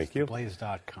Skip. Thank you.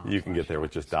 Blaze.com. You can get there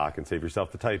with just Doc and save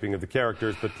yourself the typing of the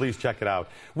characters, but please check it out.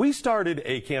 We started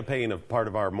a campaign of part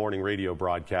of our morning radio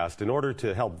broadcast in order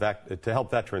to help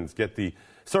veterans get the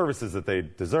services that they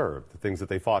deserve, the things that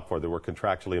they fought for, that we're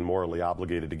contractually and morally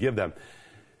obligated to give them.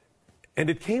 And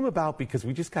it came about because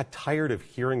we just got tired of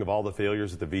hearing of all the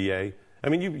failures at the VA. I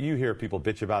mean, you hear people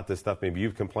bitch about this stuff. Maybe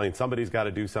you've complained. Somebody's got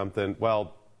to do something.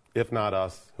 Well, if not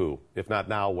us, who? If not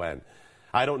now, when?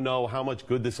 I don't know how much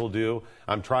good this will do.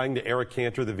 I'm trying to Eric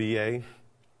Cantor the VA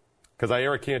because I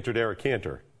Eric Cantored Eric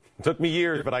Cantor. It took me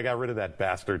years, but I got rid of that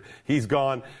bastard. He's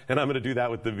gone, and I'm going to do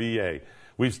that with the VA.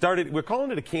 We're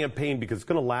calling it a campaign because it's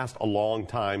going to last a long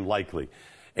time, likely.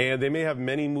 And they may have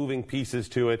many moving pieces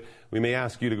to it. We may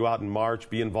ask you to go out and march,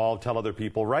 be involved, tell other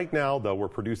people. Right now, though, we're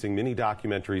producing mini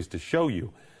documentaries to show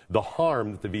you the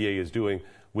harm that the VA is doing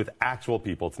with actual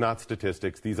people. It's not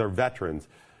statistics. These are veterans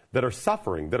that are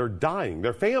suffering, that are dying.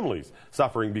 Their families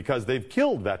suffering because they've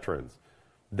killed veterans.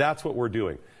 That's what we're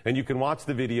doing. And you can watch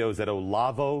the videos at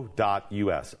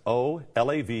olavo.us,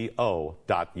 olavo.us,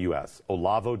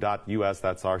 olavo.us.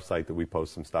 That's our site that we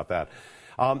post some stuff at.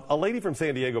 A lady from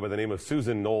San Diego by the name of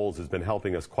Susan Knowles has been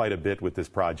helping us quite a bit with this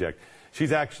project.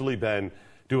 She's actually been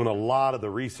doing a lot of the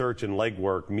research and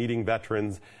legwork, meeting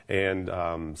veterans and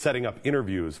setting up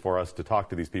interviews for us to talk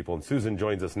to these people. And Susan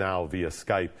joins us now via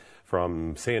Skype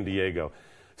from San Diego.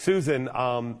 Susan,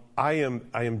 I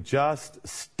am just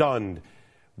stunned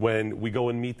when we go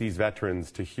and meet these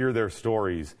veterans to hear their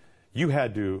stories. You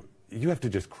have to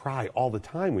just cry all the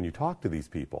time when you talk to these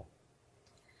people.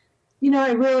 You know,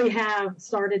 I really have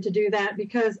started to do that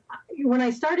because when I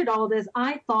started all this,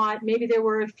 I thought maybe there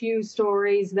were a few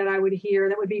stories that I would hear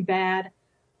that would be bad.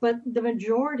 But the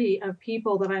majority of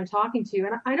people that I'm talking to,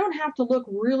 and I don't have to look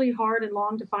really hard and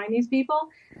long to find these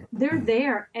people, they're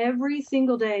there every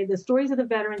single day. The stories of the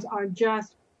veterans are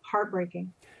just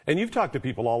heartbreaking. And you've talked to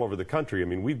people all over the country. I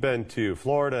mean, we've been to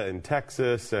Florida and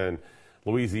Texas and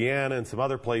Louisiana and some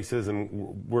other places,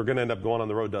 and we're going to end up going on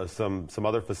the road to some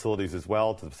other facilities as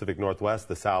well, to the Pacific Northwest,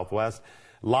 the Southwest,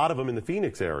 a lot of them in the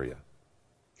Phoenix area.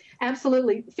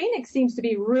 Absolutely. Phoenix seems to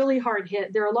be really hard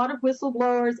hit. There are a lot of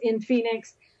whistleblowers in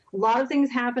Phoenix, a lot of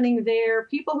things happening there,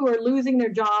 people who are losing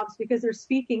their jobs because they're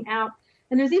speaking out.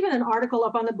 And there's even an article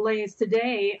up on the Blaze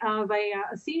today of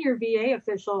a senior VA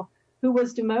official who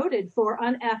was demoted for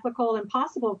unethical and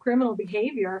possible criminal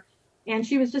behavior. And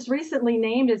she was just recently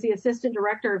named as the assistant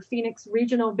director of Phoenix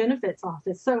Regional Benefits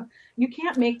Office. So you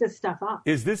can't make this stuff up.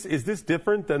 Is this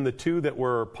different than the two that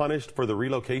were punished for the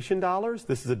relocation dollars?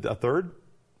 This is a third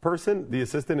person, the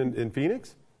assistant in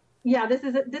Phoenix? Yeah, this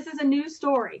is a news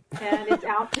story, and it's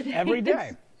out today. Every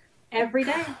day. Every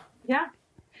day, yeah.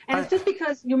 And it's just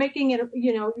because you're making it,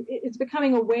 it's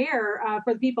becoming aware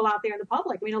for the people out there in the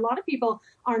public. I mean, a lot of people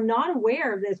are not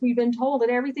aware of this. We've been told that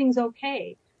everything's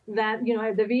okay, that,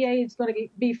 the VA is going to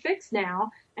be fixed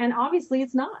now, and obviously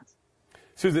it's not.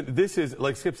 Susan, this is,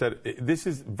 like Skip said, this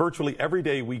is virtually every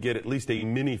day we get at least a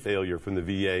mini failure from the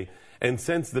VA. And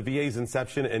since the VA's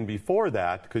inception and before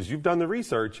that, because you've done the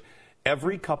research,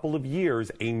 every couple of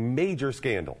years, a major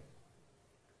scandal.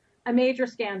 A major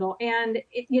scandal. And,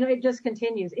 it just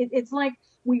continues. It's like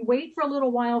we wait for a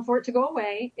little while for it to go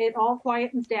away. It all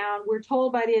quietens down. We're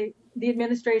told by the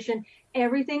administration,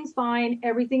 everything's fine,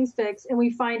 everything's fixed. And we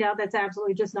find out that's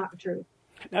absolutely just not the truth.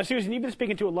 Now, Susan, you've been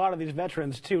speaking to a lot of these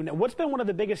veterans, too. Now, what's been one of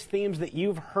the biggest themes that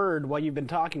you've heard while you've been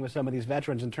talking with some of these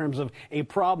veterans in terms of a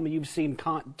problem you've seen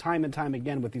time and time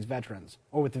again with these veterans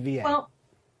or with the VA? Well,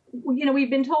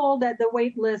 we've been told that the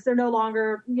wait lists are no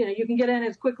longer, you can get in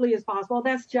as quickly as possible.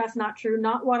 That's just not true.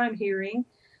 Not what I'm hearing.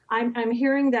 I'm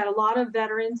hearing that a lot of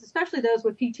veterans, especially those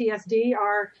with PTSD,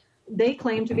 they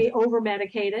claim to be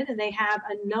over-medicated, and they have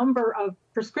a number of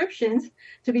prescriptions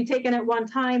to be taken at one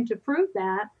time to prove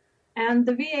that. And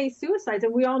the VA suicides,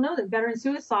 and we all know that veteran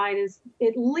suicide is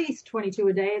at least 22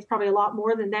 a day. It's probably a lot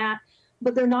more than that.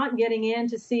 But they're not getting in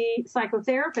to see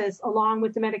psychotherapists along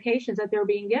with the medications that they're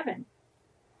being given.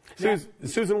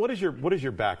 Susan, what is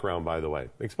your background, by the way?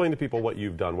 Explain to people what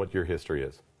you've done, what your history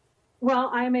is. Well,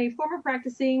 I'm a former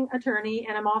practicing attorney,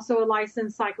 and I'm also a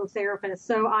licensed psychotherapist.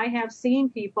 So I have seen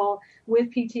people with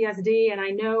PTSD, and I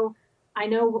know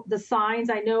the signs.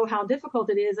 I know how difficult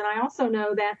it is. And I also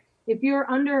know that if you're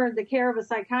under the care of a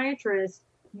psychiatrist,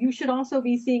 you should also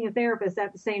be seeing a therapist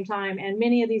at the same time. And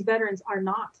many of these veterans are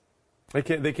not. They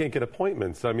can't get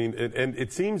appointments. I mean, and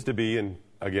it seems to be, and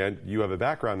again, you have a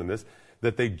background in this,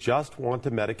 that they just want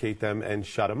to medicate them and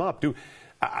shut them up.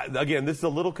 Again, this is a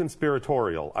little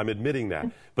conspiratorial. I'm admitting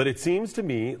that, but it seems to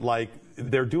me like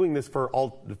they're doing this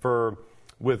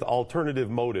with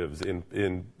alternative motives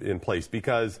in place,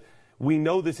 because we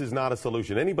know this is not a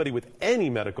solution. Anybody with any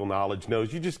medical knowledge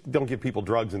knows you just don't give people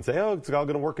drugs and say, oh, it's all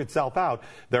going to work itself out.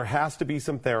 There has to be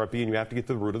some therapy, and you have to get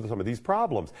to the root of some of these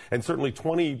problems. And certainly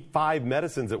 25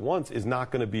 medicines at once is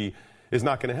not going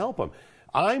to help them.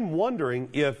 I'm wondering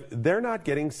if they're not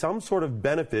getting some sort of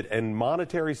benefit and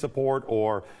monetary support,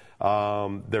 or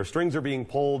their strings are being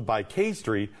pulled by K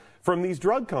Street from these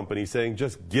drug companies saying,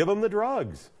 just give them the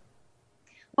drugs.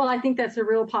 Well, I think that's a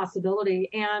real possibility.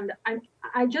 And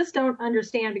I just don't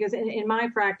understand, because in my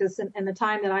practice and the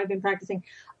time that I've been practicing,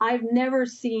 I've never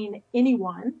seen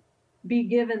anyone be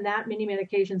given that many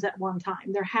medications at one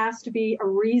time. There has to be a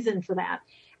reason for that.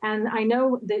 And I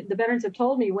know the veterans have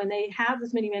told me when they have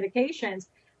this many medications,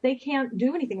 they can't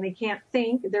do anything. They can't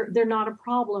think. They're not a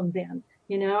problem then,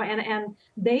 and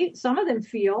some of them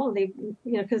feel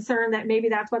concerned that maybe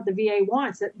that's what the VA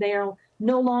wants, that they'll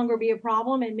no longer be a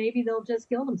problem and maybe they'll just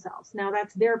kill themselves. Now,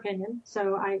 that's their opinion,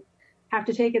 so I have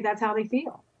to take it that's how they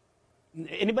feel.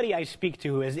 Anybody I speak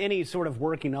to who has any sort of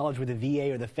working knowledge with the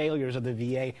VA or the failures of the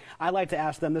VA, I like to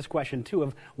ask them this question, too,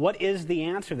 of what is the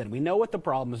answer then? We know what the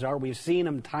problems are. We've seen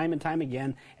them time and time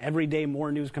again. Every day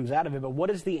more news comes out of it. But what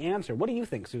is the answer? What do you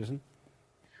think, Susan?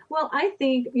 Well, I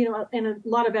think, and a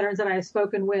lot of veterans that I've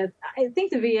spoken with, I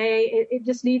think the VA, it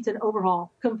just needs an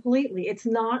overhaul completely. It's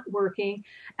not working.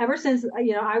 Ever since,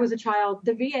 I was a child,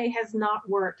 the VA has not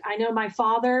worked. I know my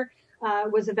father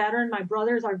was a veteran. My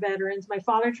brothers are veterans. My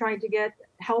father tried to get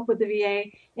help with the VA,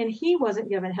 and he wasn't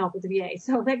given help with the VA.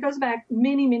 So that goes back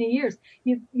many, many years.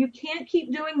 You can't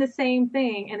keep doing the same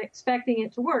thing and expecting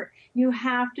it to work. You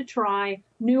have to try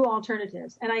new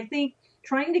alternatives. And I think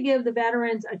trying to give the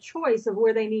veterans a choice of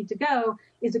where they need to go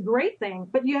is a great thing,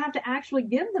 but you have to actually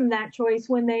give them that choice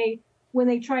when they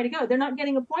try to go. They're not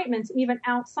getting appointments even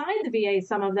outside the VA,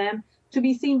 some of them, to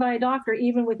be seen by a doctor,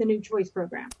 even with the new choice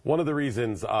program. One of the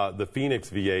reasons the Phoenix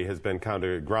VA has been kind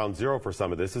of ground zero for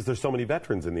some of this is there's so many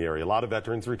veterans in the area. A lot of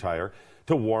veterans retire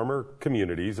to warmer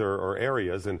communities or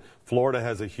areas, and Florida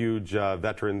has a huge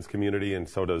veterans community, and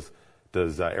so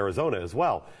does Arizona as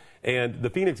well. And the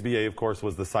Phoenix VA, of course,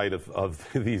 was the site of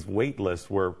these wait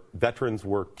lists where veterans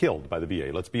were killed by the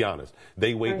VA. Let's be honest.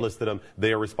 They waitlisted them.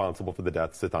 They are responsible for the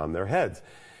deaths that's on their heads.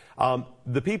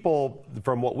 The people,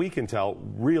 from what we can tell,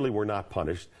 really were not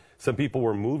punished. Some people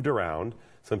were moved around.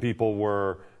 Some people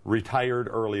were retired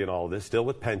early in all of this, still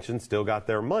with pensions, still got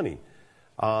their money.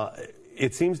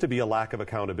 It seems to be a lack of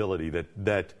accountability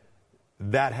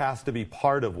that has to be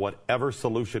part of whatever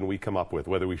solution we come up with,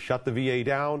 whether we shut the VA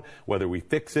down, whether we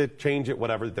fix it, change it,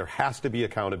 whatever. There has to be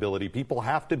accountability. People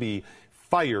have to be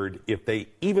fired if they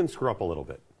even screw up a little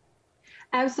bit.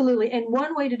 Absolutely. And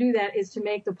one way to do that is to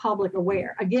make the public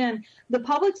aware. Again, the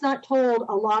public's not told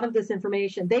a lot of this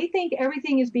information. They think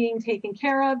everything is being taken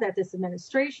care of, that this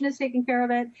administration is taking care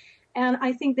of it. And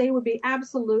I think they would be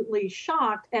absolutely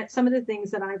shocked at some of the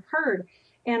things that I've heard.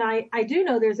 And I do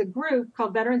know there's a group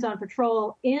called Veterans on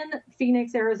Patrol in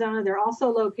Phoenix, Arizona. They're also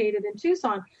located in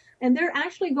Tucson. And they're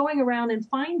actually going around and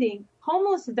finding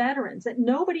homeless veterans that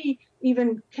nobody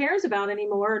even cares about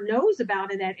anymore or knows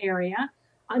about in that area,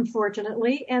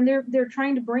 unfortunately. And they're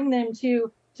trying to bring them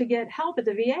to get help at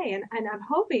the VA. And I'm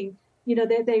hoping,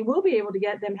 that they will be able to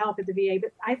get them help at the VA.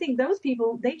 But I think those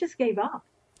people, they just gave up.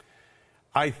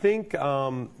 I think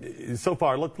so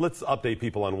far, let's update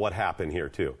people on what happened here,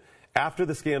 too. After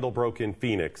the scandal broke in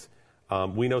Phoenix,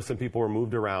 we know some people were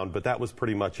moved around, but that was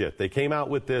pretty much it. They came out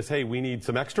with this, hey, we need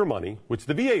some extra money, which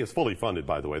the VA is fully funded,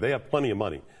 by the way. They have plenty of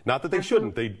money. Not that they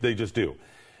shouldn't, they just do.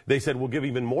 They said, we'll give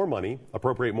even more money,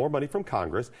 appropriate more money from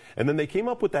Congress. And then they came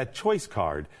up with that choice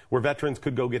card where veterans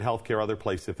could go get health care other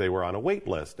places if they were on a wait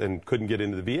list and couldn't get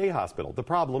into the VA hospital. The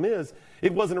problem is,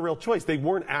 it wasn't a real choice. They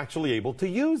weren't actually able to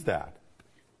use that.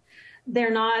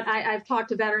 They're not. I've talked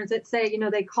to veterans that say,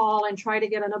 they call and try to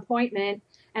get an appointment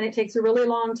and it takes a really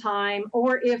long time.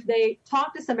 Or if they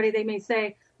talk to somebody, they may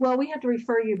say, well, we have to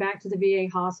refer you back to the VA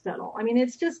hospital. I mean,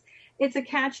 it's a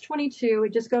catch-22.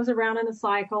 It just goes around in a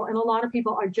cycle. And a lot of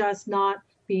people are just not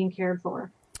being cared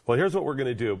for. Well, here's what we're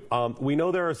going to do. We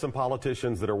know there are some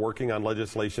politicians that are working on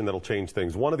legislation that'll change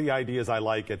things. One of the ideas I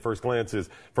like at first glance is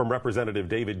from Representative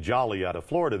David Jolly out of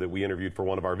Florida that we interviewed for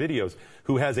one of our videos,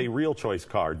 who has a real choice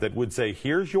card that would say,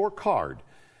 here's your card.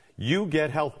 You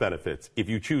get health benefits. If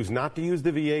you choose not to use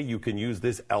the VA, you can use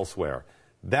this elsewhere.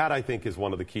 That, I think, is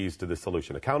one of the keys to this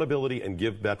solution. Accountability and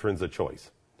give veterans a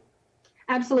choice.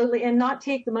 Absolutely. And not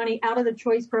take the money out of the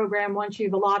choice program once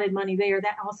you've allotted money there.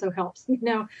 That also helps.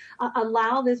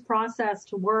 Allow this process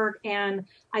to work. And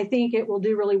I think it will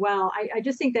do really well. I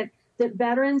just think that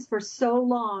veterans for so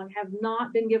long have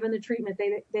not been given the treatment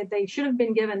that they should have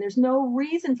been given. There's no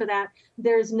reason for that.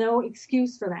 There's no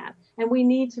excuse for that. And we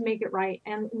need to make it right.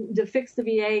 And the Fix the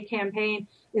VA campaign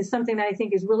is something that I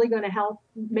think is really going to help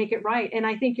make it right. And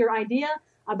I think your idea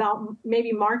about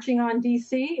maybe marching on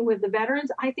D.C. with the veterans,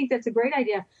 I think that's a great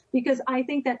idea, because I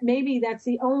think that maybe that's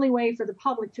the only way for the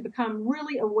public to become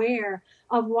really aware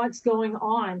of what's going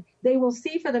on. They will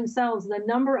see for themselves the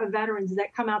number of veterans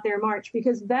that come out there and march,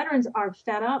 because veterans are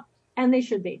fed up, and they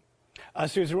should be.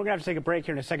 Susan, we're going to have to take a break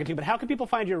here in a second, too, but how can people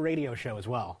find your radio show as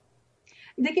well?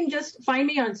 They can just find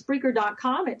me on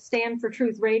Spreaker.com at Stand for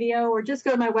Truth Radio, or just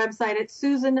go to my website at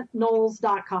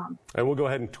SusanKnowles.com. And we'll go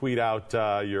ahead and tweet out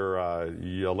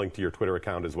your link to your Twitter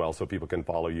account as well, so people can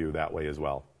follow you that way as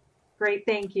well. Great,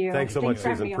 thank you. Thanks so much,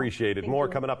 Susan. Appreciate it. More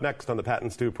coming up next on the Pat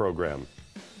and Stu program.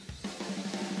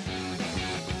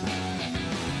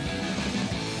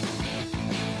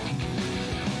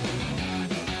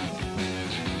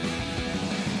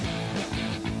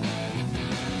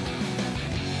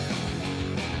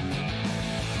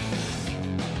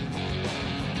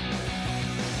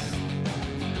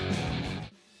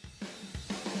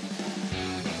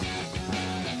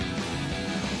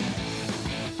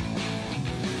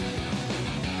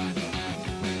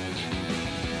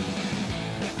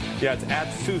 Yeah, it's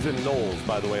at Susan Knowles,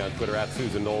 by the way, on Twitter, at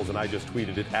Susan Knowles, and I just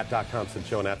tweeted it at Doc Thompson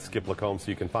Show and at Skip Lacombe,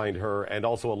 so you can find her, and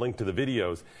also a link to the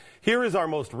videos. Here is our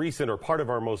most recent, or part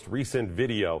of our most recent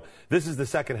video. This is the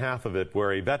second half of it,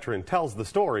 where a veteran tells the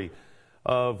story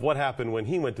of what happened when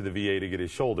he went to the VA to get his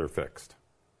shoulder fixed.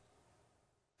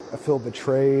 I feel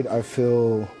betrayed. I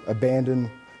feel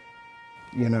abandoned.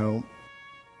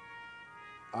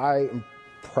 I am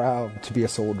proud to be a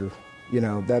soldier.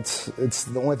 It's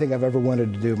the only thing I've ever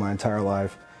wanted to do my entire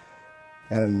life.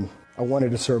 And I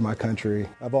wanted to serve my country.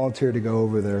 I volunteered to go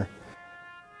over there.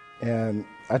 And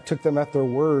I took them at their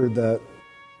word that,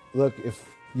 look, if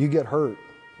you get hurt,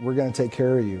 we're going to take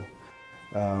care of you.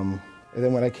 And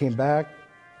then when I came back,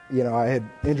 I had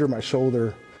injured my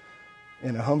shoulder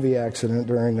in a Humvee accident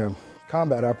during a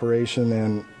combat operation,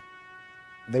 and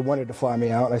they wanted to fly me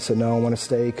out, and I said, no, I want to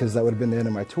stay, because that would have been the end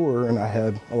of my tour, and I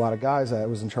had a lot of guys I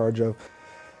was in charge of.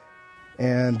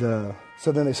 And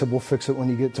so then they said, we'll fix it when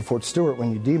you get to Fort Stewart,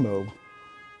 when you demob.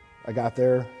 I got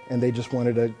there, and they just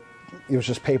wanted it was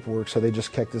just paperwork, so they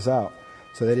just kicked us out.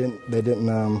 So they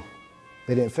didn't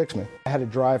fix me. I had to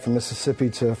drive from Mississippi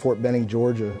to Fort Benning,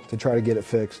 Georgia, to try to get it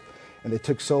fixed. And it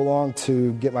took so long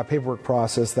to get my paperwork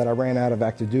processed that I ran out of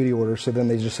active duty orders, so then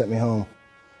they just sent me home.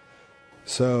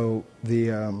 So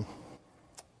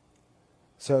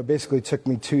so it basically took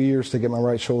me 2 years to get my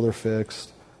right shoulder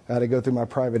fixed. I had to go through my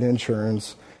private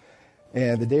insurance.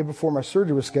 And the day before my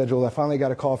surgery was scheduled, I finally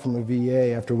got a call from the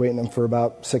VA after waiting them for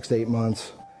about 6 to 8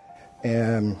 months.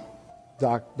 And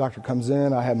doctor comes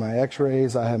in, I had my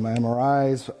x-rays, I had my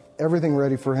MRIs, everything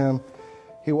ready for him.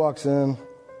 He walks in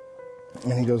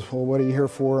and he goes, well, what are you here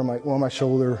for? I'm like, well, my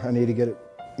shoulder, I need to get it,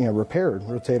 repaired,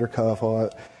 rotator cuff, all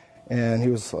that. And he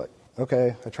was like,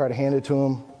 okay. I tried to hand it to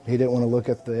him. He didn't want to look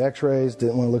at the x-rays,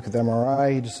 didn't want to look at the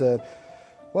MRI. He just said,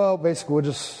 well,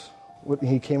 basically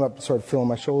he came up and started feeling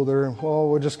my shoulder. Well,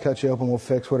 we'll just cut you open, we'll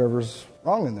fix whatever's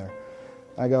wrong in there.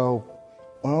 I go,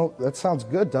 well, that sounds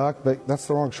good, Doc, but that's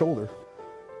the wrong shoulder.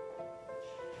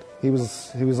 He was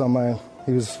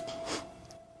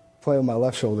playing with my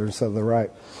left shoulder instead of the right.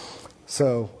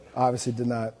 So obviously did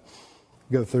not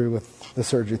go through with the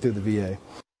surgery through the VA.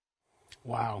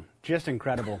 Wow, just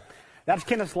incredible. That's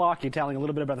Kenneth Lockheed telling a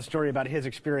little bit about the story about his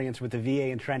experience with the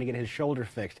VA and trying to get his shoulder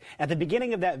fixed. At the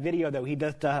beginning of that video, though, he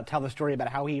does tell the story about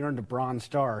how he earned a Bronze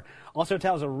Star. Also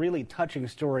tells a really touching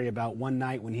story about one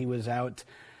night when he was out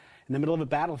in the middle of a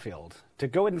battlefield. To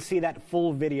go ahead and see that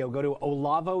full video, go to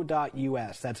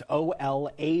olavo.us. That's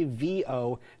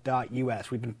OLAVO.us.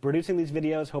 We've been producing these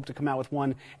videos, hope to come out with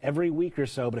one every week or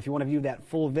so, but if you want to view that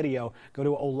full video, go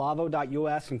to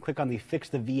olavo.us and click on the Fix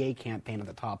the VA campaign at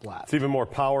the top left. It's even more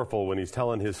powerful when he's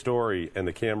telling his story and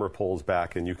the camera pulls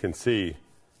back and you can see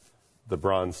the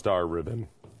Bronze Star ribbon.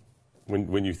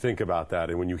 When you think about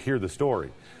that and when you hear the story.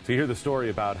 So you hear the story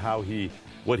about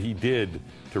what he did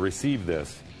to receive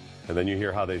this. And then you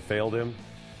hear how they failed him.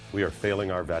 We are failing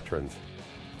our veterans.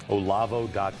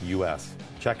 Olavo.us.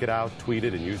 Check it out, tweet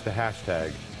it, and use the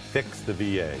hashtag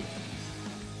 #FixTheVA.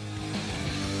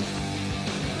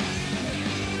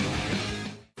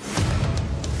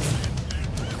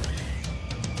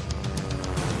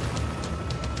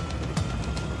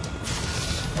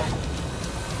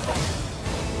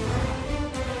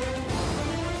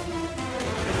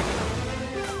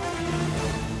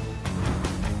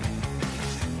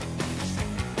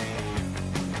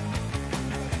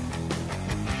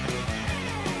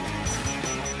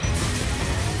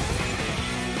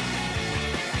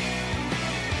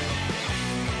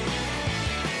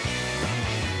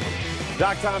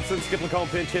 Doc Thompson, Skip Lacombe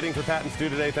pinch hitting for Pat and Stu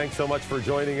today. Thanks so much for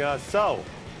joining us. So,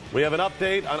 we have an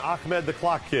update on Ahmed the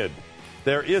Clock Kid.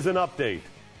 There is an update.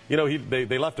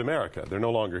 They left America. They're no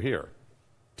longer here.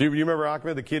 Do you remember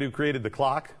Ahmed, the kid who created the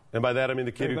clock? And by that I mean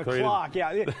the kid who created... The clock,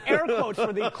 yeah. Air quotes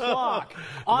for the clock.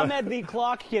 Ahmed the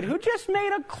Clock Kid, who just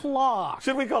made a clock.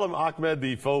 Should we call him Ahmed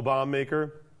the faux bomb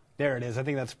maker? There it is. I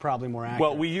think that's probably more accurate.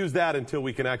 Well, we use that until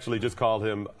we can actually just call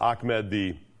him Ahmed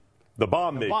the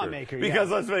bomb maker. Bomb maker, yeah. Because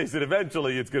let's face it,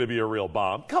 eventually it's going to be a real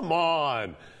bomb. Come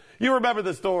on. You remember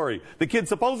the story. The kid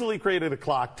supposedly created a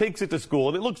clock, takes it to school,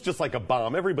 and it looks just like a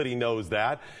bomb. Everybody knows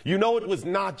that. You know it was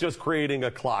not just creating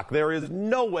a clock. There is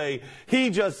no way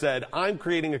he just said, I'm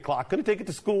creating a clock, going to take it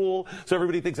to school, so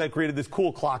everybody thinks I created this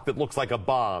cool clock that looks like a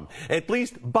bomb. At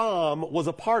least bomb was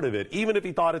a part of it, even if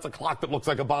he thought it's a clock that looks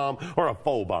like a bomb or a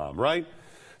faux bomb, right?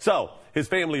 So, his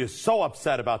family is so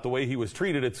upset about the way he was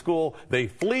treated at school, they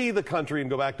flee the country and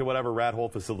go back to whatever rat hole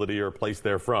facility or place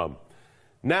they're from.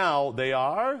 Now they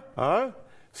are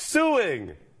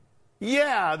suing.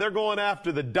 Yeah, they're going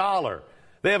after the dollar.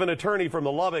 They have an attorney from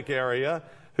the Lubbock area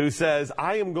who says,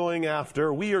 we are going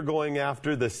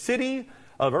after the city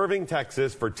of Irving,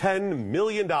 Texas for $10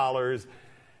 million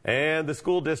and the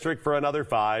school district for another $5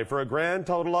 million, for a grand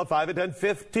total of $5 and $10,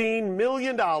 $15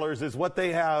 million is what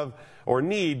they have or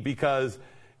need because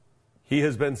he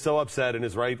has been so upset and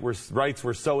his rights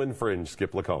were so infringed,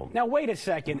 Skip Lacombe. Now, wait a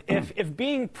second. If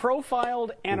being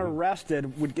profiled and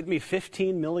arrested would get me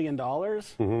 $15 million,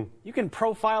 you can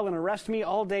profile and arrest me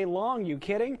all day long. You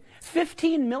kidding?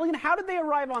 $15 million? How did they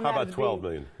arrive on that? How about $12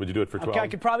 million? Would you do it for 12? Okay, I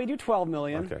could probably do $12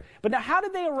 million. Okay. But now, how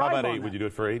did they arrive on that? How about 8? Would you do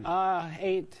it for 8?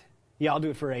 8. Yeah, I'll do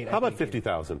it for 8. How about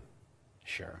 50,000?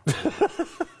 Sure.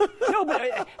 No,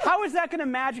 but how is that going to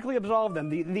magically absolve them?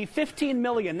 The $15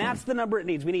 million, that's the number it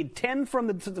needs. We need 10 from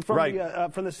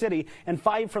the city and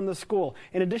 5 from the school.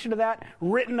 In addition to that,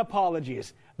 written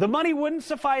apologies. The money wouldn't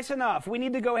suffice enough. We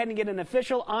need to go ahead and get an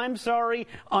official "I'm sorry"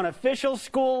 on official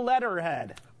school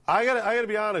letterhead. I gotta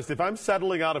be honest. If I'm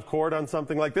settling out of court on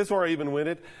something like this, or I even win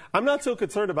it, I'm not so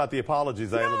concerned about the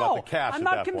apologies I am about the cash I'm at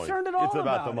not that concerned point. at all It's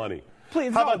about the it. money.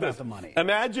 Please, how about about this? The money.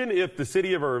 Imagine if the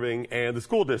city of Irving and the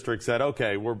school district said,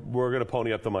 okay, we're going to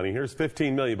pony up the money. Here's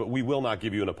 $15 million, but we will not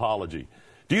give you an apology.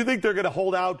 Do you think they're going to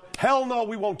hold out? Hell no,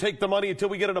 we won't take the money until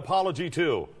we get an apology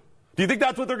too. Do you think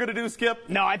that's what they're going to do, Skip?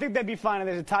 No, I think that'd be fine.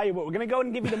 They tell you what, we're going to go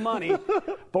and give you the money,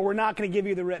 but we're not going to give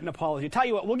you the written apology. Tell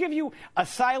you what, we'll give you a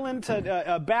silent,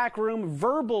 backroom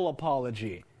verbal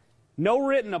apology. No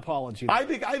written apology. I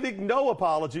think no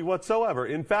apology whatsoever.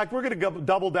 In fact, we're going to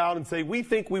double down and say we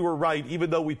think we were right,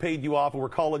 even though we paid you off and we're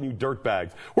calling you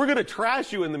dirtbags. We're going to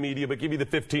trash you in the media, but give you the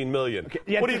 $15 million. Okay,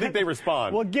 yeah, what do you think they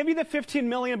respond? We'll give you the $15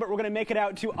 million, but we're going to make it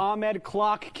out to Ahmed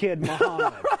Clock Kid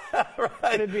Muhammad.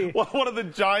 Right. It'd be, one of the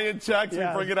giant checks. We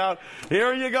bring it out.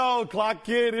 Here you go, Clock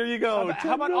Kid. Here you go.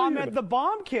 How about Ahmed the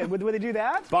Bomb Kid? Would they do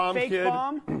that? Bomb Fake Kid.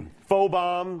 Bomb? Faux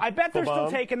bomb. I bet they're still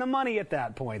taking the money at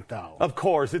that point, though. Of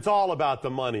course. It's all about the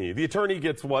money. The attorney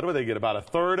gets, what do they get, about a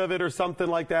third of it or something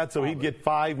like that? So he'd get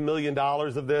 $5 million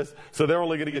of this. So they're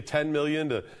only going to get $10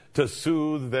 million to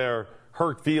soothe their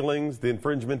hurt feelings, the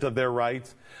infringement of their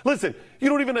rights. Listen, you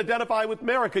don't even identify with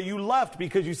America. You left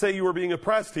because you say you were being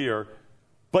oppressed here.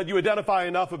 But you identify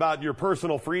enough about your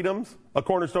personal freedoms, a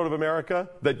cornerstone of America,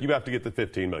 that you have to get the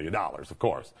 $15 million, of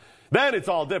course. Then it's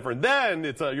all different. Then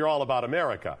you're all about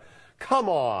America. Come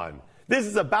on. This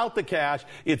is about the cash.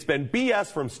 It's been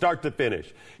BS from start to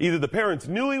finish. Either the parents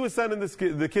knew he was sending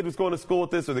the kid was going to school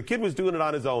with this, or the kid was doing it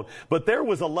on his own. But there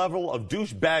was a level of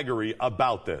douchebaggery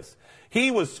about this.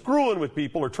 He was screwing with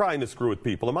people or trying to screw with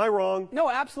people. Am I wrong? No,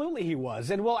 absolutely he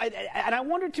was. And I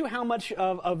wonder, too, how much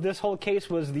of this whole case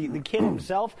was the kid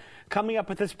himself coming up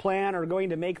with this plan or going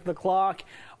to make the clock,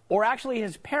 or actually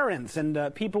his parents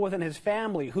and people within his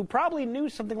family who probably knew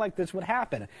something like this would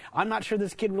happen. I'm not sure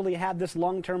this kid really had this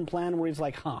long-term plan where he's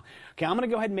like, okay, I'm going to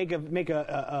go ahead and make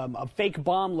a fake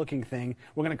bomb-looking thing.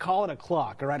 We're going to call it a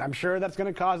clock, all right? I'm sure that's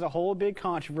going to cause a whole big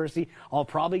controversy. I'll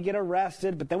probably get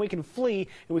arrested, but then we can flee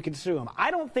and we can sue him. I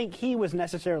don't think he was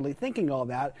necessarily thinking all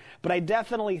that, but I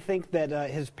definitely think that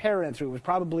his parents, who was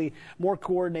probably more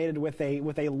coordinated with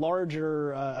a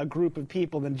larger a group of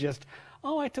people than just,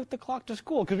 oh, I took the clock to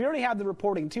school. Because we already had the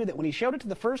reporting, too, that when he showed it to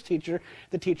the first teacher,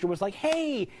 the teacher was like,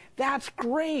 hey, that's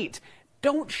great.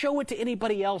 Don't show it to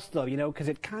anybody else, though, because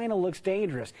it kind of looks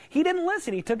dangerous. He didn't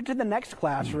listen. He took it to the next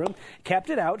classroom,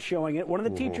 kept it out, showing it. One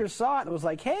of the teachers saw it and was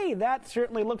like, hey, that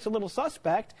certainly looks a little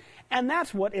suspect. And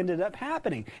that's what ended up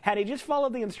happening. Had he just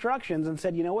followed the instructions and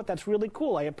said, you know what, that's really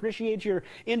cool. I appreciate your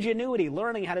ingenuity,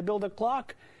 learning how to build a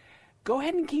clock. Go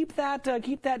ahead and keep that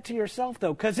to yourself,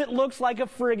 though, because it looks like a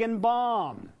friggin'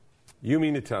 bomb. You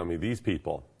mean to tell me these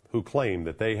people who claim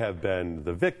that they have been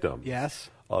the victim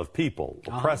of people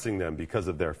oppressing them because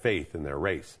of their faith and their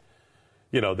race,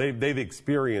 they've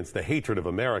experienced the hatred of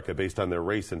America based on their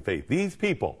race and faith. These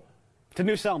people. To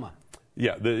New Selma.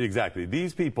 Yeah, exactly.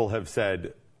 These people have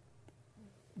said,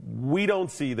 we don't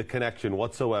see the connection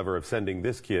whatsoever of sending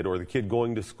this kid or the kid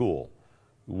going to school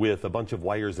with a bunch of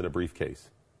wires in a briefcase.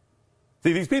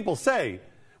 See, these people say,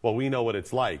 well, we know what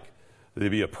it's like to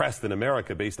be oppressed in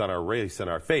America based on our race and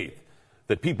our faith,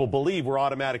 that people believe we're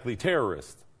automatically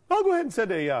terrorists. I'll go ahead and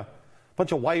send a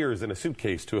bunch of wires in a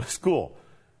suitcase to a school.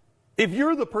 If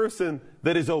you're the person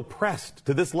that is oppressed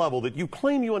to this level, that you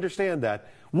claim you understand that,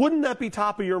 wouldn't that be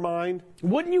top of your mind?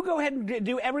 Wouldn't you go ahead and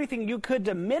do everything you could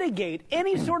to mitigate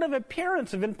any sort of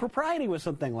appearance of impropriety with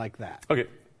something like that? Okay,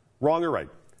 wrong or right.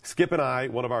 Skip and I,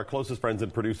 one of our closest friends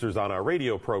and producers on our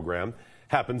radio program,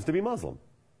 happens to be Muslim.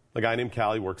 A guy named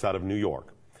Callie works out of New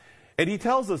York. And he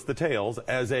tells us the tales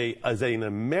as an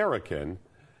American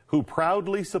who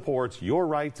proudly supports your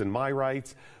rights and my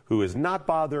rights, who is not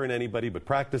bothering anybody but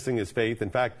practicing his faith. In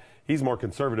fact, he's more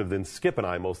conservative than Skip and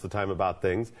I most of the time about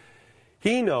things.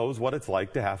 He knows what it's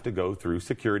like to have to go through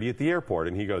security at the airport.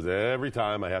 And he goes, every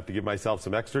time I have to give myself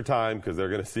some extra time because they're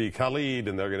going to see Khalid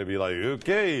and they're going to be like,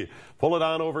 okay, pull it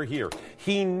on over here.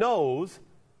 He knows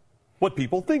what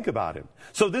people think about him.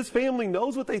 So this family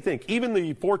knows what they think. Even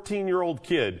the 14-year-old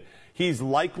kid, he's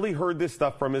likely heard this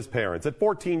stuff from his parents. At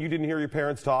 14, you didn't hear your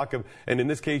parents talk, and in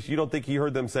this case, you don't think he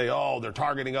heard them say, oh, they're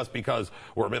targeting us because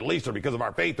we're Middle Eastern, because of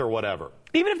our faith or whatever.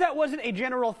 Even if that wasn't a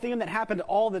general theme that happened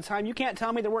all the time, you can't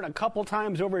tell me there weren't a couple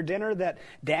times over dinner that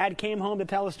Dad came home to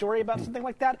tell a story about something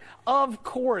like that? Of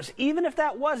course, even if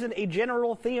that wasn't a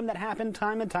general theme that happened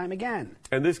time and time again.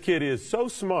 And this kid is so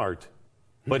smart,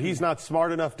 but he's not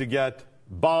smart enough to get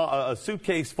a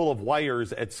suitcase full of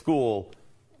wires at school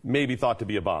maybe thought to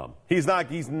be a bomb.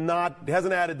 Hasn't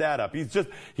added that up.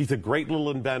 He's a great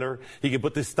little inventor. He can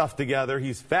put this stuff together.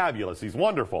 He's fabulous. He's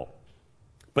wonderful.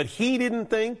 But he didn't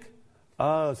think,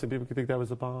 some people could think that was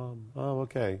a bomb. Oh,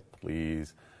 okay,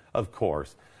 please. Of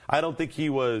course. I don't think he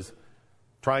was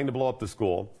trying to blow up the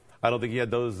school. I don't think he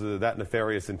had that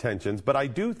nefarious intentions, but I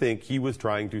do think he was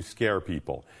trying to scare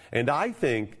people. And I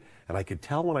think, and I could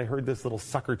tell when I heard this little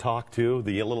sucker talk too,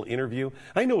 the little interview,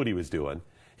 I know what he was doing.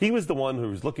 He was the one who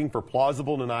was looking for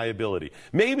plausible deniability.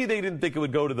 Maybe they didn't think it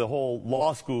would go to the whole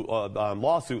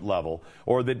lawsuit level,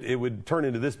 or that it would turn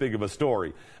into this big of a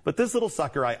story. But this little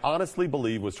sucker, I honestly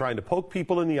believe, was trying to poke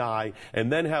people in the eye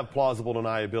and then have plausible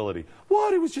deniability.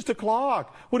 What? It was just a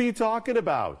clock. What are you talking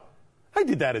about? I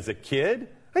did that as a kid.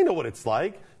 I know what it's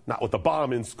like. Not with a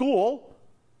bomb in school.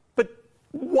 But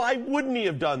why wouldn't he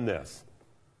have done this?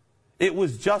 It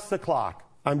was just a clock.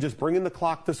 I'm just bringing the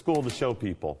clock to school to show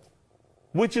people.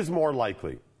 Which is more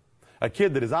likely? A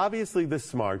kid that is obviously this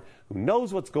smart, who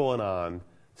knows what's going on,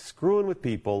 screwing with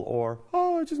people, or,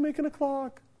 oh, I'm just making a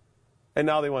clock. And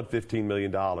now they want $15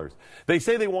 million. They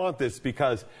say they want this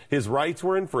because his rights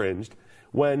were infringed.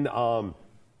 When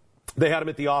they had him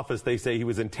at the office, they say he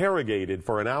was interrogated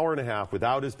for an hour and a half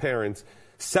without his parents,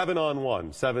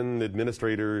 7-on-1, 7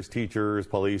 administrators, teachers,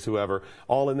 police, whoever,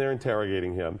 all in there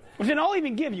interrogating him. And I'll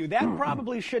even give you, that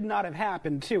probably should not have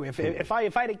happened, too. If I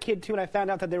had a kid, too, and I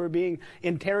found out that they were being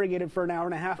interrogated for an hour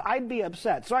and a half, I'd be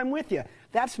upset. So I'm with you.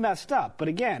 That's messed up. But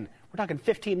again, we're talking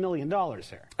 $15 million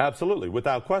here. Absolutely,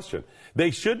 without question. They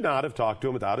should not have talked to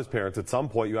him without his parents. At some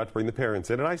point, you have to bring the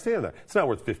parents in, and I stand there. It's not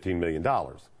worth $15 million.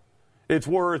 It's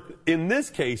worth, in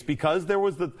this case, because there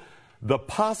was the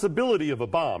possibility of a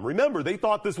bomb. Remember, they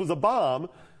thought this was a bomb,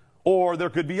 or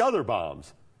there could be other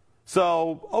bombs.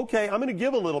 So, okay, I'm going to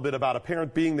give a little bit about a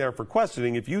parent being there for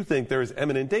questioning if you think there is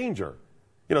imminent danger.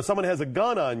 You know, someone has a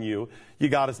gun on you, you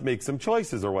got to make some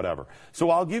choices or whatever. So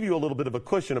I'll give you a little bit of a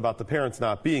cushion about the parents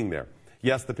not being there.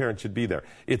 Yes, the parents should be there.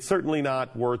 It's certainly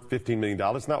not worth $15 million.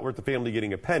 It's not worth the family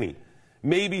getting a penny.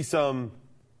 Maybe some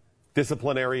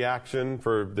disciplinary action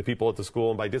for the people at the school,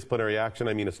 and by disciplinary action,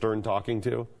 I mean a stern talking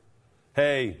to.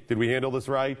 Hey, did we handle this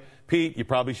right? Pete, you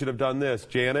probably should have done this.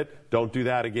 Janet, don't do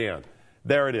that again.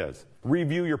 There it is.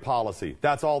 Review your policy.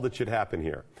 That's all that should happen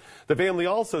here. The family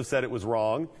also said it was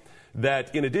wrong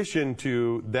that in addition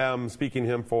to them speaking to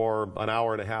him for an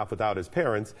hour and a half without his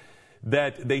parents,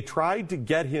 that they tried to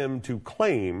get him to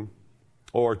claim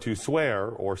or to swear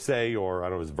or say, or I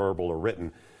don't know if it's verbal or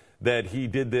written, that he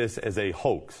did this as a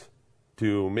hoax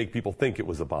to make people think it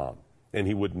was a bomb, and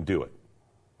he wouldn't do it.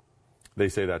 They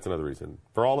say that's another reason.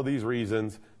 For all of these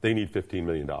reasons, they need $15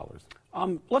 million.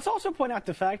 Let's also point out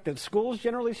the fact that schools,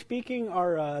 generally speaking,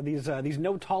 are these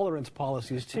no-tolerance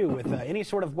policies, too, with any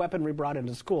sort of weaponry brought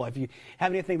into school. If you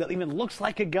have anything that even looks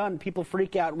like a gun, people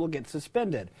freak out and will get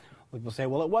suspended. People say,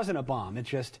 well, it wasn't a bomb. It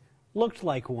just looked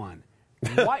like one.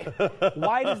 Why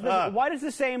does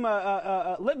the same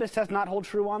litmus test not hold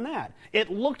true on that?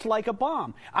 It looked like a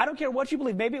bomb. I don't care what you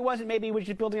believe. Maybe it wasn't. Maybe he was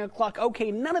just building a clock.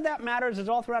 Okay, none of that matters. It's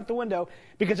all thrown out the window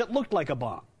because it looked like a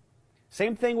bomb.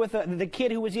 Same thing with the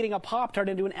kid who was eating a Pop-Tart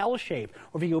into an L shape.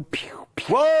 Or if you go, pew,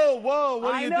 pew. Whoa,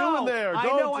 what are you doing there? I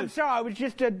know, I'm sorry. I was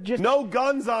just no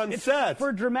guns on set.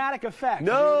 For dramatic effect.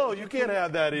 No, you can't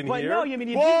have that in here. No, you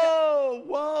mean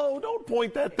whoa, don't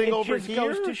point that thing over here. It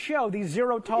just goes to show these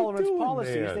zero-tolerance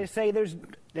policies. Man? They say there's,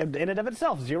 in and of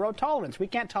itself, zero tolerance. We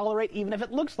can't tolerate even if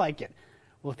it looks like it.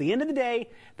 Well, at the end of the day,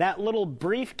 that little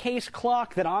briefcase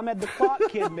clock that Ahmed the Clock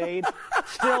Kid made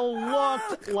still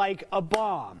looked like a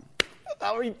bomb.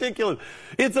 How ridiculous.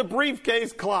 It's a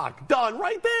briefcase clock. Done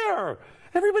right there.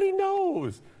 Everybody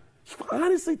knows. You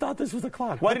honestly thought this was a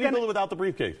clock. Why did he build it without the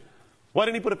briefcase? Why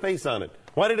didn't he put a face on it?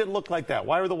 Why did it look like that?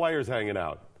 Why are the wires hanging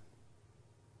out?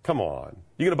 Come on.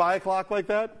 You going to buy a clock like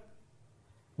that?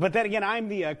 But then again, I'm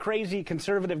the crazy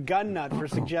conservative gun nut for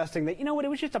suggesting that, you know what, it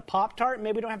was just a Pop-Tart.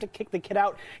 Maybe we don't have to kick the kid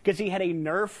out because he had a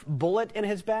Nerf bullet in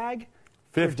his bag.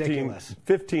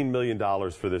 $15 million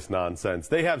for this nonsense.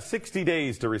 They have 60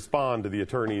 days to respond to the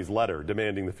attorney's letter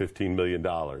demanding the $15 million.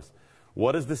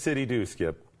 What does the city do,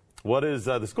 Skip? What does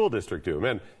the school district do?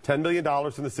 Man, $10 million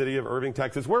in the city of Irving,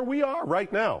 Texas, where we are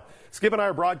right now. Skip and I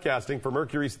are broadcasting from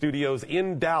Mercury Studios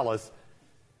in Dallas.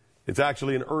 It's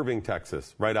actually in Irving,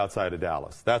 Texas, right outside of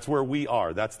Dallas. That's where we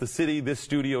are. That's the city this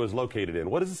studio is located in.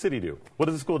 What does the city do? What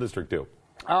does the school district do?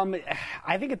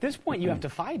 I think at this point you have to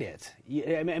fight it.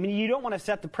 I mean, you don't want to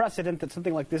set the precedent that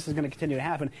something like this is going to continue to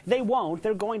happen. They won't.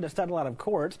 They're going to settle out of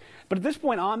courts. But at this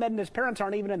point, Ahmed and his parents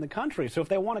aren't even in the country. So if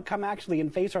they want to come actually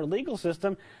and face our legal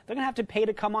system, they're going to have to pay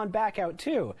to come on back out,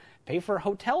 too. Pay for a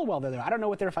hotel while they're there. I don't know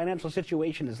what their financial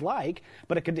situation is like,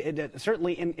 but it could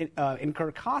certainly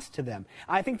incur costs to them.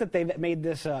 I think that they've made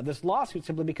this lawsuit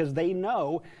simply because they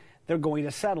know they're going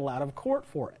to settle out of court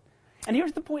for it. And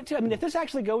here's the point, too. I mean, if this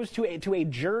actually goes to a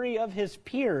jury of his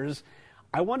peers,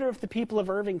 I wonder if the people of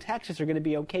Irving, Texas are going to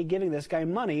be okay giving this guy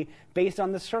money based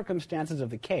on the circumstances of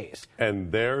the case.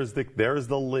 And there's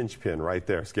the linchpin right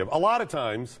there, Skip. A lot of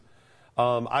times,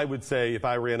 I would say if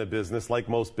I ran a business, like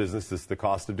most businesses, the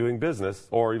cost of doing business,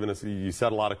 or even if you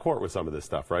settle out of court with some of this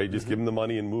stuff, right? You just give them the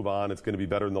money and move on. It's going to be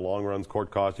better in the long run.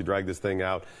 Court costs, you drag this thing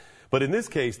out. But in this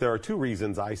case, there are two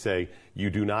reasons I say you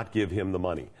do not give him the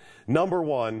money. Number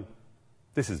one,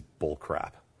 this is bull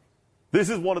crap. This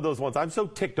is one of those ones. I'm so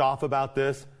ticked off about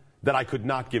this that I could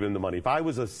not give him the money. If I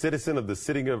was a citizen of the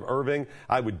city of Irving,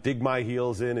 I would dig my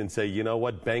heels in and say, you know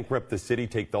what, bankrupt the city,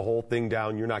 take the whole thing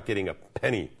down. You're not getting a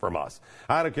penny from us.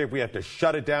 I don't care if we have to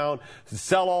shut it down,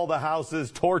 sell all the houses,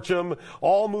 torch them,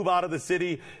 all move out of the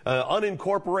city,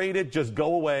 unincorporate it, just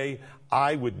go away.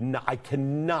 I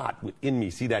cannot within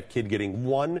me see that kid getting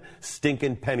one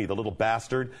stinking penny, the little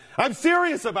bastard. I'm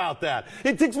serious about that.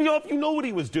 It ticks me off. You know what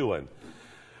he was doing.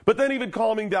 But then even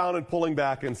calming down and pulling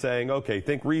back and saying, okay,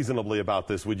 think reasonably about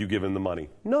this. Would you give him the money?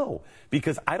 No,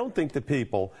 because I don't think the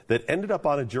people that ended up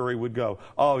on a jury would go,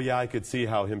 oh, yeah, I could see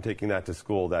how him taking that to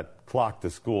school, that clock to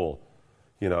school,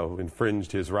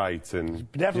 infringed his rights and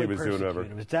definitely he was doing whatever.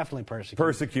 It was definitely persecuted.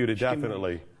 Persecuted,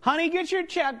 definitely. Honey, get your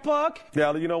checkbook.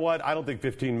 Yeah, you know what? I don't think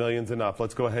 $15 million's enough.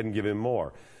 Let's go ahead and give him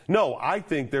more. No, I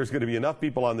think there's going to be enough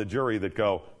people on the jury that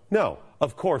go, no,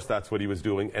 of course that's what he was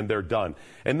doing, and they're done.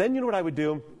 And then you know what I would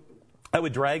do? I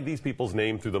would drag these people's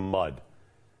name through the mud.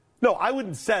 No, I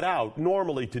wouldn't set out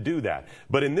normally to do that.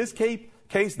 But in this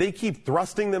case, they keep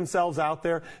thrusting themselves out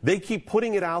there. They keep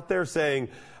putting it out there saying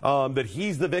that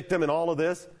he's the victim in all of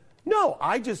this. No,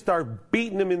 I just start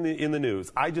beating them in the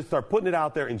news. I just start putting it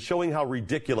out there and showing how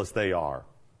ridiculous they are.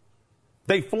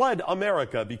 They fled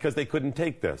America because they couldn't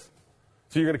take this.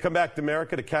 So you're going to come back to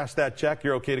America to cash that check?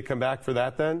 You're okay to come back for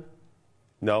that then?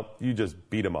 No, you just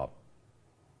beat them up.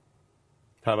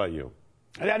 How about you?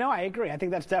 No, I agree. I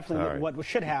think that's definitely what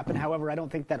should happen. However, I don't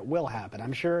think that will happen.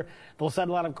 I'm sure they'll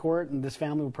settle out of court, and this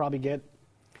family will probably get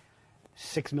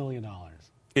 $6 million.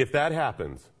 If that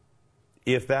happens,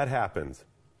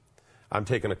 I'm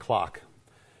taking a clock.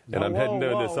 And I'm heading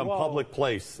to some public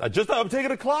place. I'm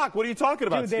taking a clock. What are you talking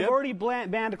about, Dude, they've already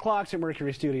banned clocks at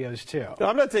Mercury Studios, too. No,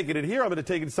 I'm not taking it here. I'm going to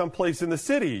take it someplace in the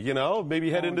city,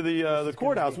 maybe head into the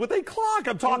courthouse with a clock.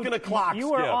 I'm talking a clock,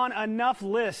 You are on enough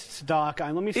lists, Doc.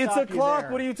 Let me stop you there. It's a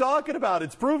clock. What are you talking about?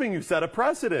 It's proving you set a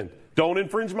precedent. Don't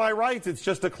infringe my rights. It's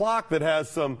just a clock that has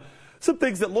some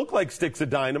things that look like sticks of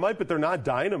dynamite, but they're not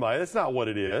dynamite. That's not what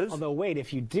it is. Although, wait,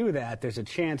 if you do that, there's a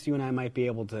chance you and I might be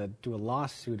able to do a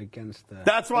lawsuit against the...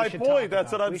 That's my point.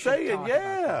 That's what I'm saying.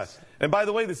 Yeah. And by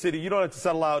the way, the city, you don't have to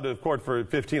settle out of court for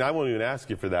 15. I won't even ask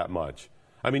you for that much.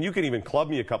 I mean, you can even club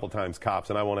me a couple times, cops,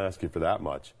 and I won't ask you for that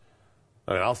much.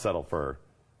 I mean, I'll settle for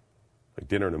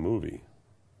dinner and a movie.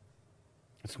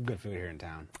 There's some good food here in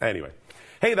town. Anyway.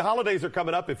 Hey, the holidays are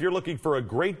coming up. If you're looking for a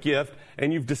great gift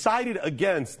and you've decided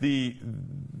against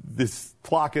this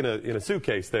clock in a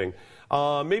suitcase thing,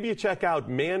 maybe you check out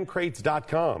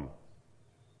mancrates.com.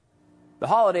 The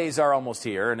holidays are almost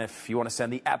here, and if you want to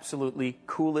send the absolutely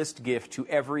coolest gift to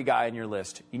every guy on your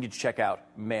list, you need to check out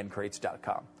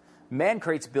mancrates.com. Man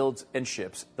Crates builds and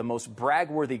ships the most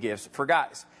brag-worthy gifts for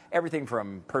guys. Everything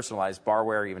from personalized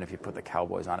barware, even if you put the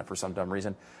Cowboys on it for some dumb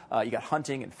reason. You got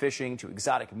hunting and fishing to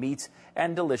exotic meats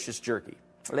and delicious jerky.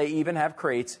 They even have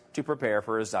crates to prepare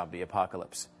for a zombie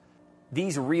apocalypse.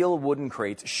 These real wooden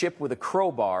crates ship with a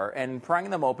crowbar, and prying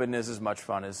them open is as much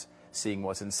fun as seeing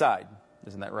what's inside.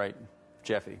 Isn't that right,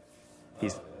 Jeffy?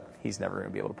 He's never going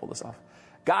to be able to pull this off.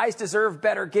 Guys deserve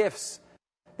better gifts.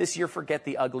 This year, forget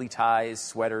the ugly ties,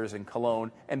 sweaters, and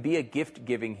cologne, and be a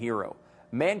gift-giving hero.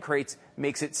 Man Crates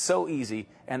makes it so easy,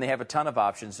 and they have a ton of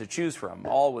options to choose from,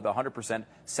 all with a 100%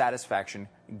 satisfaction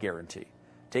guarantee.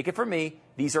 Take it from me,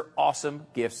 these are awesome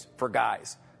gifts for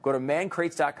guys. Go to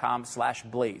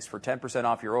mancrates.com/blaze for 10%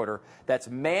 off your order. That's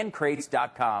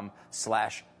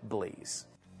mancrates.com/blaze.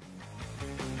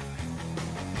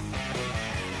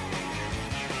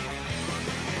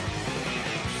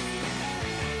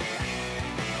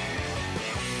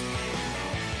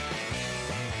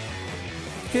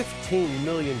 $15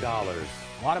 million. A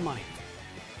lot of money.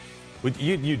 Would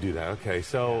you do that? Okay,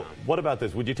 so what about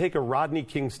this? Would you take a Rodney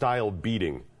King-style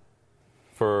beating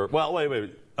for, well,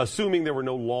 wait. Assuming there were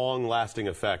no long-lasting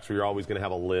effects where you're always going to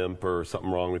have a limp or something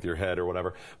wrong with your head or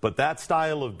whatever, but that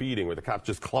style of beating where the cop's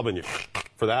just clubbing you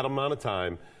for that amount of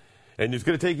time, and it's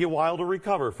going to take you a while to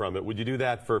recover from it, would you do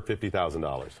that for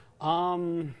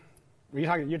 $50,000?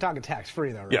 You're talking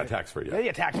tax-free, though, right? Yeah, tax-free, yeah.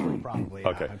 Yeah, tax-free, probably.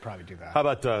 Okay. I'd probably do that. How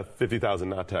about $50,000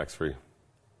 not tax-free?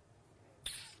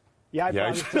 Yeah, I'd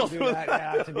probably still do that,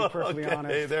 yeah, to be perfectly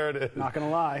honest. Hey, there it is. Not going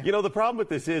to lie. You know, the problem with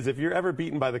this is if you're ever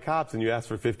beaten by the cops and you ask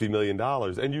for $50 million,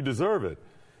 and you deserve it,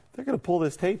 they're going to pull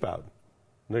this tape out.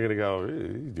 And they're going to go,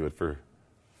 you do it for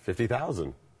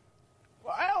 $50,000.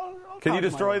 Well, Can you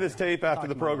destroy this tape after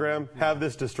the program? Have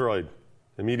this destroyed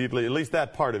immediately. At least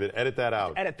that part of it. Edit that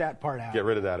out. Edit that part out. Get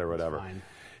rid of that or whatever. Fine.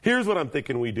 Here's what I'm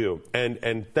thinking we do.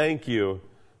 And thank you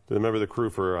to the member of the crew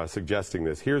for suggesting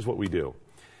this. Here's what we do.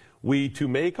 To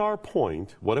make our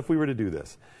point, what if we were to do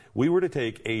this? We were to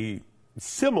take a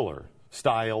similar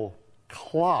style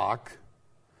clock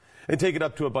and take it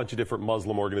up to a bunch of different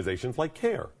Muslim organizations like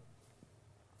CARE.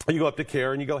 You go up to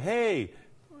CARE and you go, hey,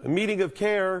 a meeting of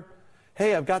CARE,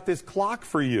 hey, I've got this clock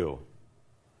for you.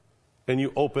 And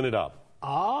you open it up.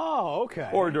 Oh, okay.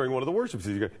 Or during one of the worship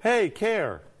seasons, you go, hey,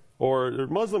 CARE, or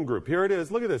Muslim group, here it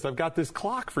is, look at this, I've got this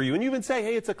clock for you. And you even say,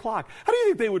 hey, it's a clock. How do you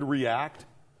think they would react?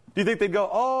 Do you think they'd go,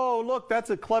 oh, look, that's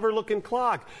a clever-looking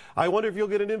clock. I wonder if you'll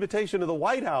get an invitation to the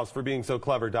White House for being so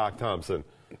clever, Doc Thompson.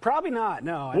 Probably not,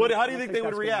 no. How do you think they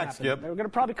would react, Skip? They're going to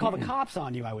probably call the cops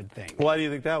on you, I would think. Why do you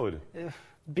think that would?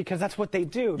 Because that's what they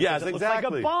do. Yes, it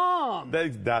exactly. looks like a bomb.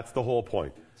 That's the whole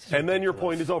point. And then your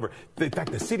point is over. In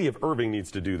fact, the city of Irving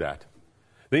needs to do that.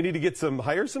 They need to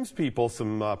hire some people,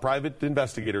 some private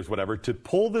investigators, whatever, to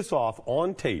pull this off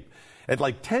on tape at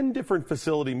like 10 different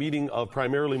facility meeting of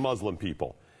primarily Muslim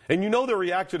people. And you know their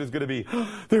reaction is going to be,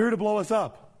 they're here to blow us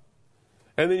up.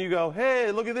 And then you go,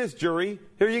 hey, look at this, jury.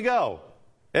 Here you go.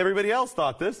 Everybody else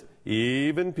thought this,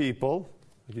 even people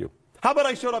like you. How about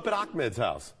I showed up at Ahmed's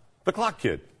house, the clock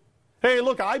kid? Hey,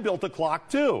 look, I built a clock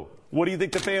too. What do you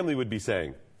think the family would be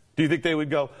saying? Do you think they would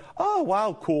go, oh,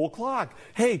 wow, cool clock.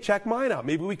 Hey, check mine out.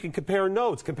 Maybe we can compare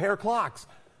notes, compare clocks.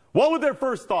 What would their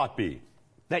first thought be?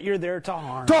 That you're there to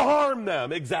harm. To harm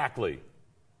them, exactly.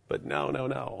 But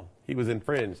no. He was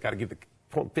infringed. Got to give the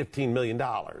 $15 million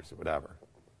or whatever.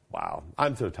 Wow.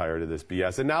 I'm so tired of this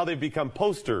BS. And now they've become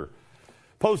poster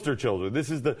children. This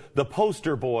is the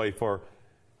poster boy for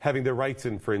having their rights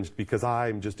infringed because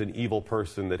I'm just an evil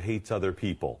person that hates other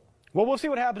people. Well, we'll see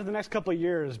what happens in the next couple of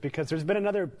years because there's been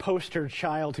another poster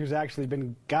child who's actually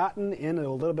been gotten in a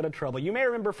little bit of trouble. You may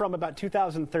remember from about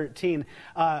 2013,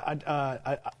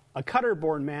 a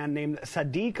Qatar-born man named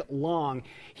Sadiq Long.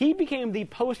 He became the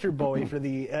poster boy for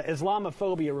the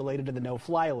Islamophobia related to the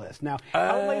no-fly list. Now,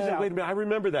 how it lays out... Wait a minute, I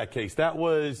remember that case. That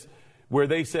was where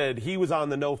they said he was on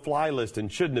the no-fly list and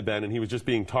shouldn't have been, and he was just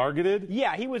being targeted?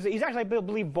 Yeah, he's actually, I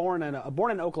believe, born in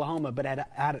Oklahoma, but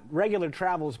had regular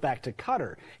travels back to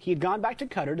Qatar. He had gone back to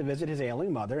Qatar to visit his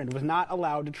ailing mother and was not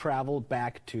allowed to travel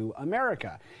back to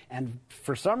America. And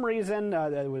for some reason,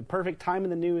 with perfect time in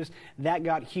the news, that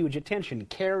got huge attention.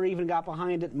 CARE even got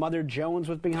behind it. Mother Jones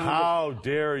was behind it. How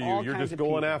dare you? All You're kinds just of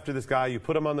going people. after this guy. You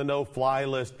put him on the no-fly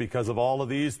list because of all of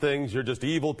these things. You're just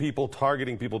evil people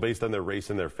targeting people based on their race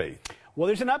and their faith. Well,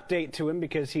 there's an update to him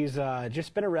because he's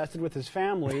just been arrested with his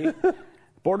family,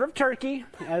 border of Turkey,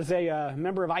 as a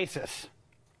member of ISIS.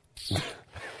 Him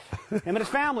and his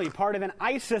family, part of an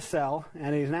ISIS cell,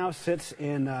 and he now sits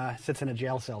in a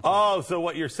jail cell. Oh, so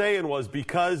what you're saying was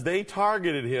because they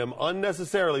targeted him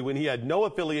unnecessarily when he had no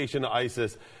affiliation to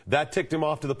ISIS, that ticked him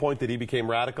off to the point that he became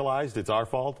radicalized? It's our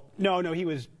fault? No, he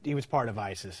was part of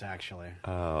ISIS, actually.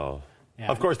 Oh. Yeah.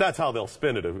 Of course, that's how they'll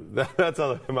spin it. That's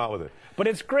how they come out with it. But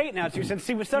it's great now, too, since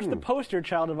he was such the poster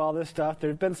child of all this stuff.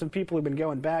 There's been some people who've been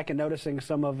going back and noticing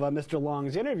some of Mr.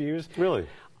 Long's interviews. Really?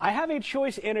 I have a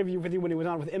choice interview with you when he was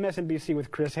on with MSNBC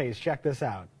with Chris Hayes. Check this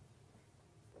out.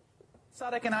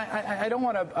 Sadiq, and I don't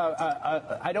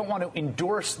want to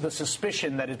endorse the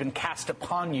suspicion that has been cast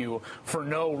upon you for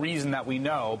no reason that we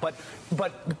know. But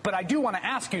I do want to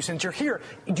ask you, since you're here,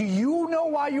 do you know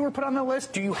why you were put on the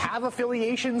list? Do you have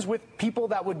affiliations with people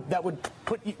that would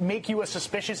make you a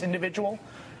suspicious individual?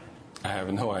 I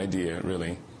have no idea,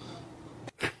 really.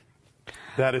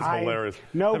 That is hilarious.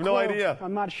 I have no idea.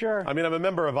 I'm not sure. I mean, I'm a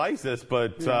member of ISIS,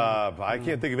 but I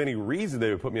can't think of any reason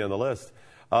they would put me on the list.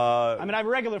 I have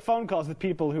regular phone calls with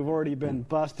people who've already been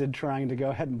busted trying to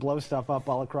go ahead and blow stuff up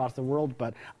all across the world,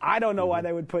 but I don't know why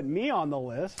they would put me on the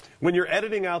list. When you're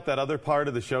editing out that other part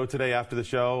of the show today after the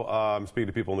show, I'm speaking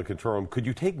to people in the control room, could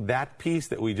you take that piece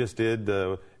that we just did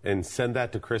and send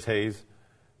that to Chris Hayes?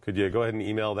 Could you go ahead and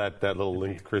email that little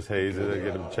link to Chris Hayes and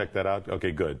get him to check that out?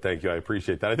 Okay, good. Thank you. I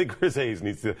appreciate that. I think Chris Hayes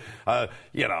needs to,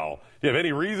 you have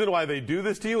any reason why they do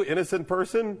this to you, innocent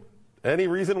person? Any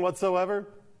reason whatsoever?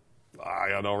 I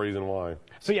got no reason why.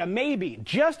 So yeah, maybe,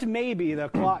 just maybe, the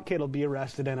clock kid will be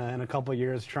arrested in a couple of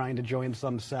years trying to join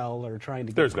some cell or trying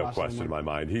to get There's no across question in somewhere.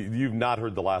 my mind. You've not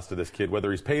heard the last of this kid,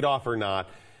 whether he's paid off or not.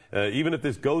 Even if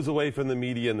this goes away from the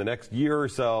media in the next year or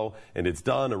so and it's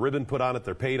done, a ribbon put on it,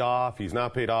 they're paid off, he's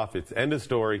not paid off, it's end of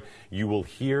story, you will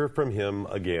hear from him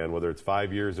again, whether it's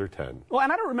 5 years or 10. Well,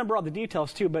 and I don't remember all the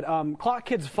details, too, but Clock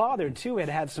Kid's father, too,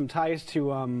 had some ties to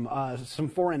some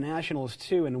foreign nationals,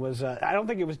 too, and was, I don't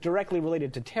think it was directly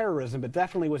related to terrorism, but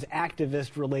definitely was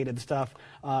activist-related stuff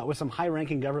with some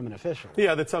high-ranking government officials.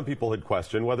 Yeah, that some people had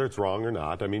questioned whether it's wrong or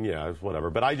not. I mean, yeah, it's whatever.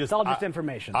 But it's all just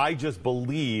information. I just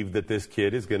believe that this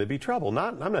kid is going to be trouble.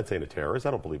 I'm not saying a terrorist.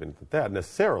 I don't believe in that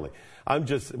necessarily.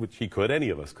 Which he could, any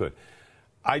of us could.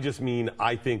 I just mean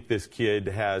I think this kid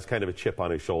has kind of a chip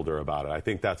on his shoulder about it. I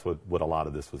think that's what a lot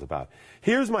of this was about.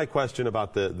 Here's my question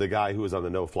about the guy who was on the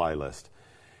no-fly list.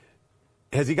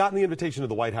 Has he gotten the invitation to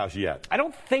the White House yet? I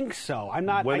don't think so. I'm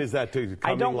not. When is that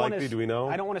coming likely? Do we know?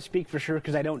 I don't want to speak for sure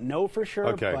because I don't know for sure.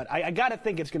 Okay. But I got to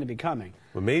think it's going to be coming.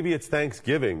 Well, maybe it's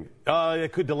Thanksgiving.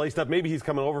 It could delay stuff. Maybe he's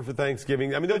coming over for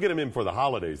Thanksgiving. I mean, they'll get him in for the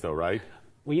holidays, though, right?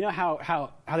 Well, you know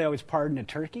how they always pardon a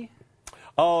turkey?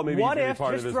 Oh, maybe what he's if,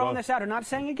 just throwing this out, I'm not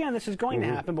saying again this is going to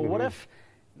happen, but what if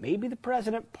maybe the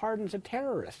president pardons a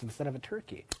terrorist instead of a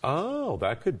turkey? Oh,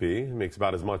 that could be. It makes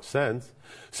about as much sense.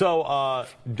 So,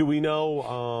 do we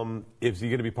know if he's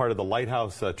going to be part of the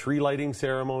lighthouse tree lighting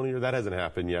ceremony, or that hasn't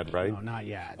happened yet, right? No, not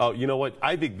yet. Oh, you know what?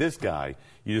 I think this guy,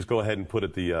 you just go ahead and put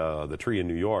at the tree in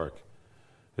New York.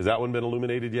 Has that one been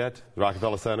illuminated yet? The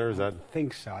Rockefeller Center, is that? I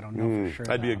think so. I don't know for sure.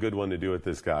 That'd be a good one to do with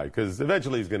this guy, because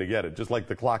eventually he's going to get it, just like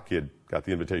the Clock Kid got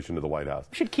the invitation to the White House.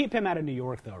 We should keep him out of New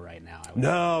York, though, right now.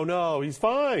 No, he's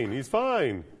fine. He's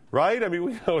fine, right? I mean,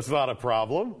 we know it's not a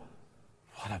problem.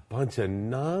 What a bunch of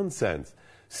nonsense.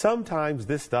 Sometimes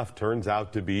this stuff turns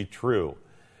out to be true.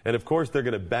 And, of course, they're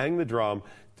going to bang the drum.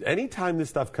 Anytime this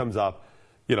stuff comes up,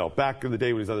 you know, back in the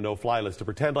day when he was on the no-fly list, to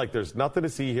pretend like there's nothing to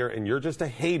see here and you're just a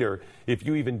hater if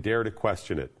you even dare to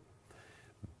question it.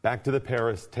 Back to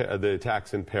the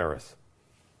attacks in Paris.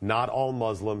 Not all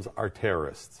Muslims are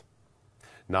terrorists.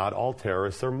 Not all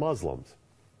terrorists are Muslims.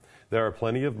 There are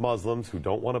plenty of Muslims who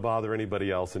don't want to bother anybody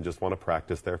else and just want to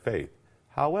practice their faith.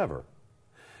 However,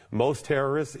 most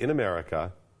terrorists in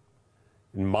America,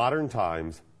 in modern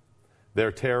times,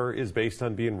 their terror is based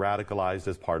on being radicalized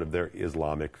as part of their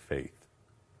Islamic faith.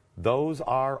 Those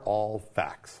are all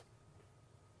facts.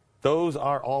 Those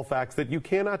are all facts that you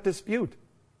cannot dispute.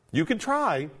 You can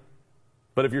try,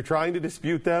 but if you're trying to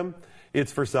dispute them,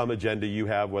 it's for some agenda you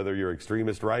have, whether you're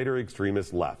extremist right or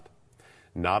extremist left.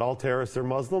 Not all terrorists are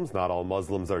Muslims. Not all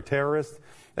Muslims are terrorists.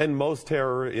 And most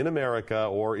terror in America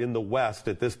or in the West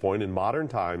at this point in modern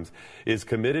times is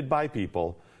committed by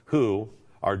people who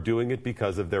are doing it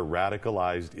because of their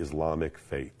radicalized Islamic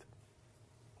faith.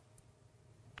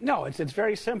 No, it's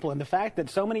very simple. And the fact that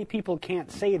so many people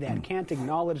can't say that, can't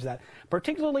acknowledge that,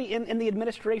 particularly in the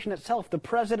administration itself, the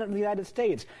President of the United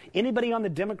States, anybody on the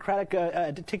Democratic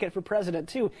ticket for president,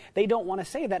 too, they don't want to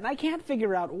say that. And I can't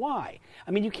figure out why. I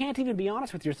mean, you can't even be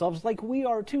honest with yourselves like we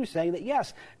are, too, saying that,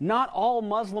 yes, not all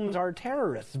Muslims are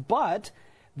terrorists, but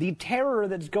the terror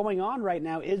that's going on right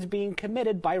now is being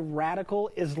committed by radical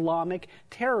Islamic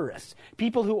terrorists,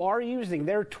 people who are using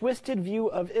their twisted view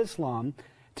of Islam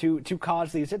to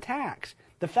cause these attacks.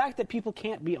 The fact that people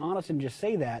can't be honest and just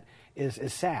say that is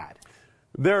sad.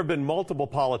 There have been multiple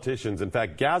politicians. In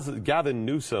fact, Gavin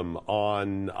Newsom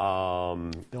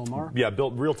on Bill Maher? Yeah,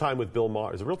 Real Time with Bill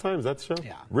Maher. Is it Real Time? Is that the show?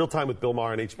 Yeah. Real Time with Bill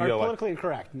Maher on HBO. Or Politically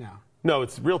Incorrect, no. No,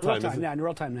 it's Real Time. Real Time, yeah,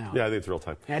 Real Time now. Yeah, I think it's Real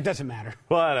Time. Yeah, it doesn't matter.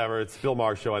 Whatever. It's Bill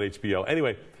Maher's show on HBO.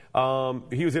 Anyway,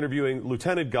 he was interviewing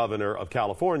Lieutenant Governor of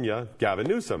California, Gavin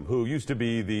Newsom, who used to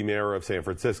be the mayor of San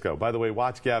Francisco. By the way,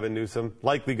 watch Gavin Newsom,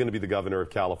 likely going to be the governor of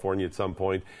California at some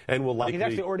point, and will likely... He's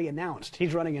actually already announced.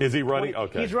 He's running in... Is he running?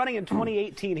 Okay. He's running in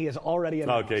 2018. He has already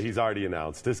announced. Okay, he's already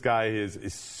announced. This guy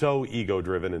is so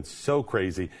ego-driven and so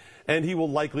crazy, and he will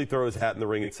likely throw his hat in the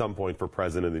ring at some point for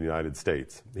president of the United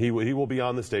States. He will be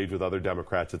on the stage with other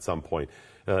Democrats at some point,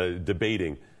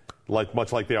 debating,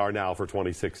 much like they are now for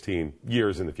 2016,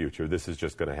 years in the future. This is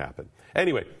just going to happen.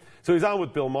 Anyway, so he's on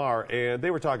with Bill Maher, and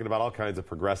they were talking about all kinds of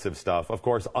progressive stuff. Of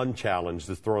course, unchallenged,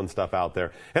 just throwing stuff out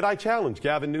there. And I challenged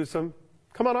Gavin Newsom,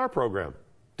 come on our program.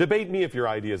 Debate me if your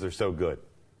ideas are so good.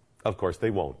 Of course, they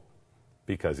won't,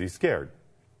 because he's scared.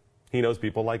 He knows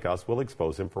people like us will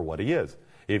expose him for what he is.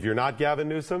 If you're not Gavin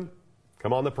Newsom,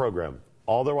 come on the program.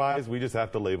 Otherwise, we just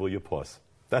have to label you puss.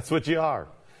 That's what you are.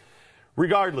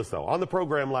 Regardless, though, on the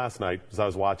program last night, as I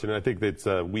was watching, and I think it's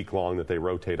a week long that they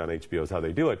rotate on HBO is how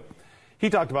they do it, he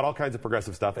talked about all kinds of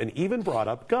progressive stuff and even brought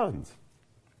up guns.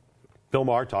 Bill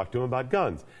Maher talked to him about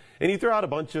guns. And he threw out a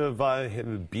bunch of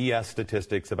BS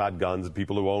statistics about guns,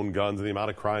 people who own guns, and the amount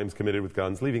of crimes committed with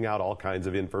guns, leaving out all kinds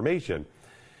of information.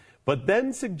 But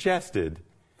then suggested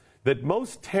that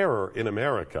most terror in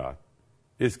America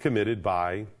is committed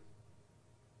by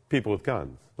people with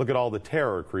guns. Look at all the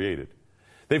terror created.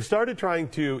 They've started trying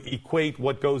to equate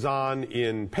what goes on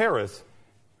in Paris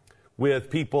with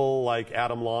people like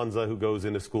Adam Lanza, who goes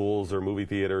into schools or movie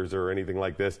theaters or anything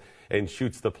like this and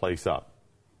shoots the place up.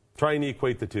 Trying to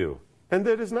equate the two. And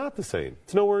that is not the same.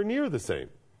 It's nowhere near the same.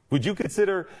 Would you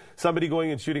consider somebody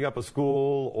going and shooting up a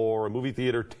school or a movie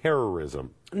theater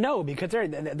terrorism? No, because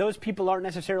those people aren't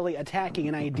necessarily attacking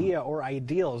an idea or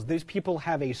ideals. These people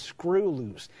have a screw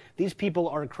loose. These people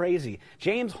are crazy.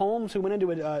 James Holmes, who went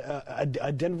into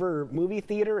a Denver movie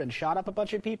theater and shot up a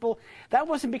bunch of people, that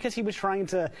wasn't because he was trying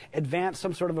to advance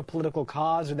some sort of a political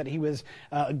cause or that he was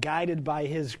guided by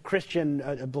his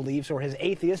Christian beliefs or his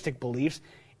atheistic beliefs.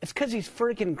 It's because he's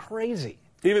freaking crazy.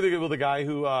 Even the guy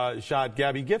who shot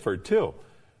Gabby Gifford, too.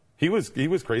 He was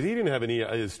crazy. He didn't have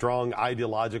any strong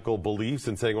ideological beliefs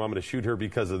in saying, well, I'm going to shoot her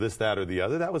because of this, that, or the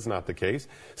other. That was not the case.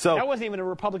 So that wasn't even a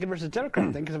Republican versus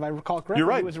Democrat thing, because if I recall correctly, you're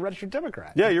right. He was a registered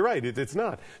Democrat. Yeah, you're right. It's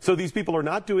not. So these people are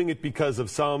not doing it because of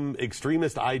some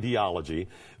extremist ideology.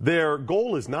 Their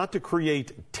goal is not to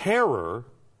create terror,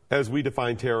 as we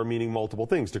define terror, meaning multiple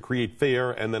things, to create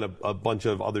fear and then a bunch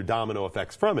of other domino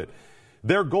effects from it.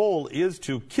 Their goal is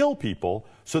to kill people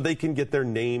so they can get their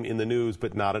name in the news,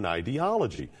 but not an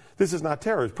ideology. This is not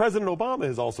terror. President Obama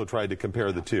has also tried to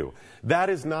compare the two.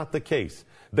 That is not the case.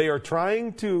 They are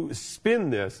trying to spin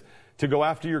this to go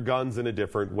after your guns in a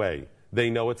different way.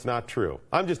 They know it's not true.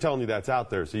 I'm just telling you that's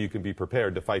out there so you can be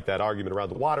prepared to fight that argument around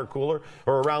the water cooler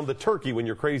or around the turkey when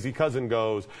your crazy cousin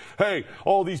goes, hey,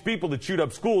 all these people that shoot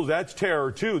up schools, that's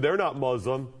terror too. They're not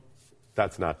Muslim.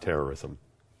 That's not terrorism.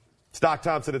 It's Doc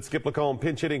Thompson at Skip Lacombe,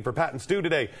 pinch hitting for Pat and Stu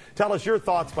today. Tell us your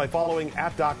thoughts by following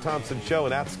at Doc Thompson Show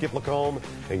and at Skip Lacombe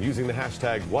and using the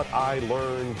hashtag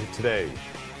 #WhatILearnedToday.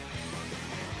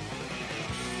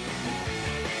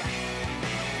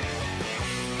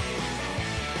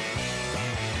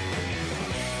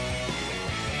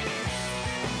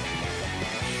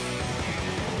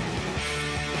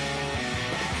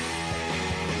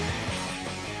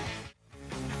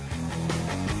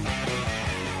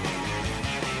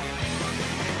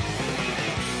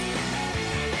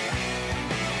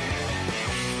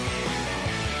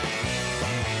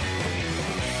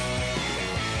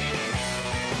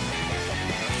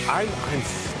 I'm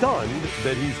stunned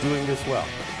that he's doing this well.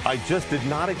 I just did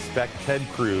not expect Ted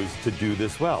Cruz to do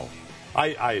this well.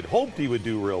 I had hoped he would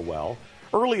do real well.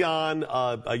 Early on,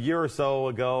 a year or so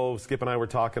ago, Skip and I were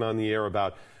talking on the air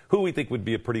about who we think would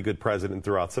be a pretty good president,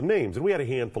 threw out some names. And we had a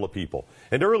handful of people.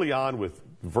 And early on, with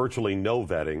virtually no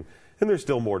vetting, and there's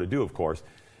still more to do, of course,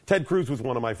 Ted Cruz was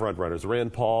one of my front runners.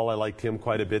 Rand Paul, I liked him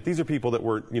quite a bit. These are people that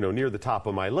were, near the top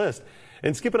of my list.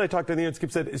 And Skip and I talked on the air, and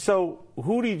Skip said, so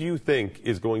who do you think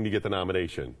is going to get the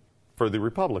nomination for the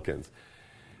Republicans?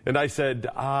 And I said,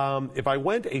 if I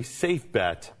went a safe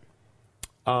bet,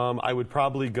 I would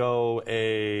probably go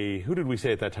who did we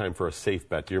say at that time for a safe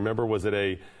bet? Do you remember? Was it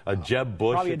a Jeb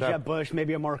Bush? Probably a Jeb Bush,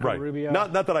 maybe a Marco Rubio.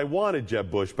 Not that I wanted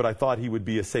Jeb Bush, but I thought he would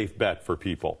be a safe bet for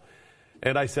people.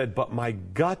 And I said, but my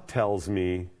gut tells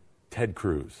me Ted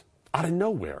Cruz, out of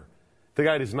nowhere. The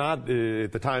guy does not,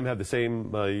 at the time, have the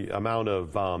same amount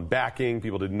of backing.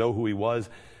 People didn't know who he was.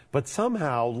 But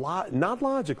somehow, not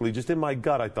logically, just in my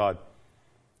gut, I thought,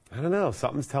 I don't know,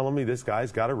 something's telling me this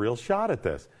guy's got a real shot at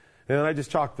this. And then I just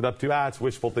chalked it up to, it's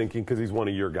wishful thinking because he's one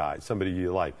of your guys, somebody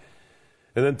you like.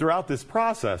 And then throughout this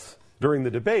process, during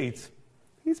the debates,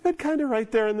 he's been kind of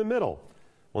right there in the middle.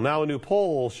 Well, now a new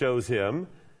poll shows him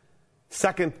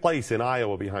second place in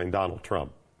Iowa behind Donald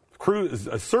Trump. Cruz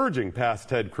is surging past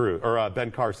Ted Cruz or Ben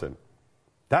Carson.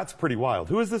 That's pretty wild.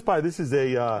 Who is this by? This is a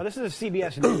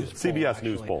CBS News poll. CBS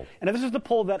News poll. And this is the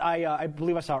poll that I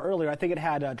believe I saw earlier. I think it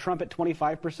had Trump at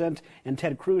 25% and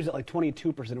Ted Cruz at like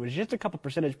 22%. It was just a couple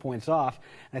percentage points off.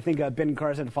 And I think Ben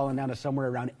Carson had fallen down to somewhere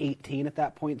around 18 at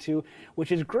that point too,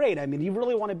 which is great. I mean, you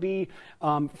really want to be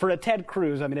for a Ted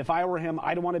Cruz. I mean, if I were him,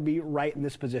 I'd want to be right in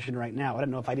this position right now. I don't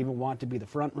know if I'd even want to be the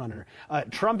front runner.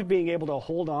 Trump being able to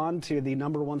hold on to the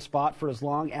 #1 spot for as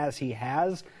long as he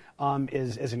has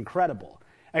is incredible.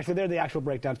 Actually, they're the actual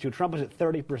breakdowns, too. Trump was at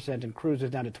 30% and Cruz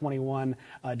was down to 21%,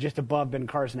 just above Ben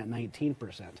Carson at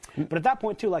 19%. But at that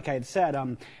point, too, like I had said,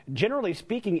 generally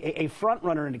speaking, a front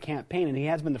runner in a campaign, and he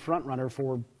has been the front runner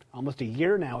for almost a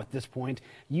year now at this point,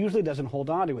 usually doesn't hold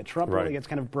on to it. Trump really gets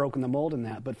kind of broken the mold in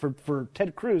that. But for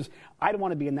Ted Cruz, I'd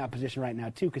want to be in that position right now,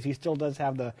 too, because he still does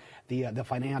have the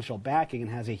financial backing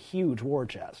and has a huge war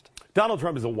chest. Donald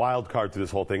Trump is a wild card to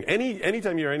this whole thing.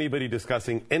 Anytime you hear anybody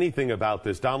discussing anything about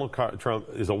this, Trump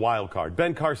is a wild card.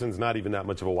 Ben Carson's not even that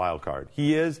much of a wild card.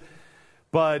 He is,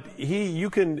 But you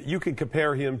can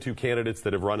compare him to candidates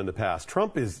that have run in the past.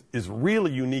 Trump is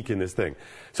really unique in this thing.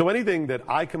 So anything that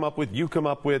I come up with, you come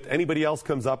up with, anybody else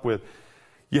comes up with,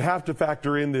 you have to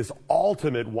factor in this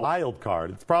ultimate wild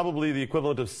card. It's probably the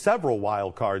equivalent of several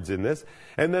wild cards in this.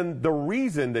 And then the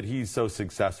reason that he's so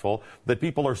successful, that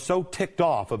people are so ticked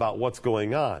off about what's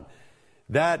going on,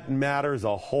 that matters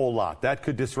a whole lot. That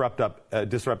could disrupt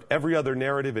every other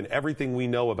narrative and everything we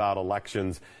know about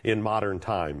elections in modern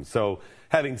times. So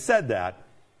having said that,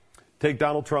 take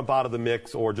Donald Trump out of the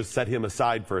mix or just set him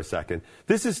aside for a second.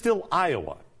 This is still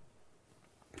Iowa.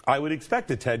 I would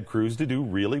expect a Ted Cruz to do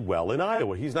really well in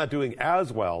Iowa. He's not doing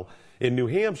as well in New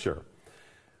Hampshire,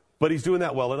 but he's doing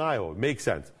that well in Iowa. Makes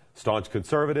sense. Staunch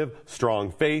conservative, strong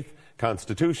faith,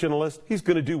 constitutionalist. He's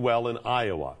going to do well in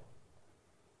Iowa.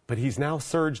 But he's now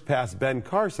surged past Ben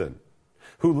Carson,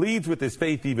 who leads with his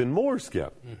faith even more,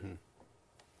 Skip. Mm-hmm.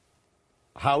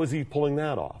 How is he pulling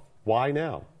that off? Why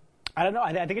now? I don't know.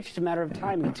 I think it's just a matter of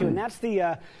timing, too. And that's the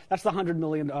 $100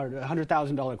 million or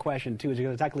 $100,000 question, too, is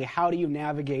exactly how do you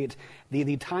navigate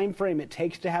the time frame it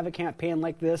takes to have a campaign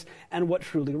like this and what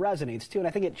truly resonates, too. And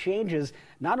I think it changes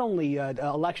not only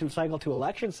election cycle to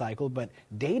election cycle, but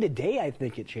day to day, I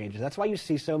think it changes. That's why you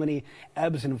see so many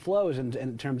ebbs and flows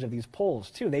in terms of these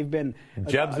polls, too. They've been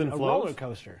a roller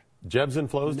coaster. Jebs and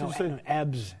flows, no, did you say? No,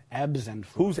 ebbs and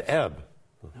flows. Who's ebb?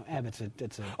 No, Ebb, it's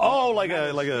a like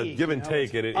a give and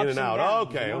take, in and out. Down,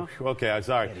 okay, okay, I'm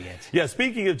sorry. Idiot. Yeah,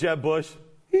 speaking of Jeb Bush,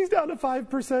 he's down to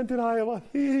 5% in Iowa.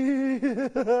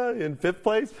 In fifth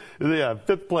place? Yeah,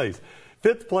 fifth place.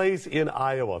 Fifth place in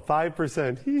Iowa,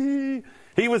 5%.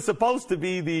 He was supposed to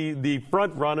be the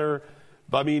front runner.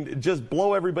 I mean, just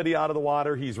blow everybody out of the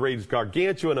water. He's raised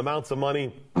gargantuan amounts of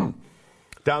money,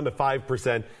 down to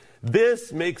 5%.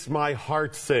 This makes my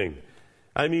heart sing.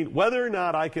 I mean, whether or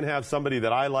not I can have somebody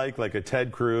that I like a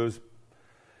Ted Cruz,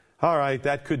 all right,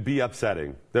 that could be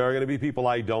upsetting. There are going to be people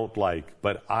I don't like,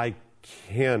 but I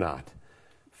cannot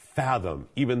fathom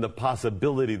even the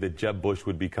possibility that Jeb Bush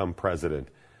would become president.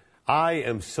 I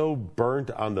am so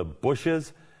burnt on the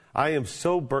Bushes. I am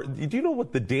so burnt. Do you know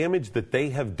what the damage that they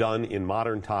have done in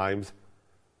modern times?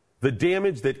 The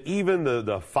damage that even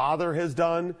the father has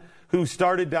done, who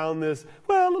started down this,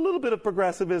 well, a little bit of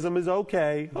progressivism is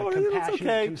okay.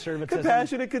 Compassionate conservatism.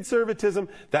 Compassionate conservatism.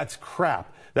 That's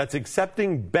crap. That's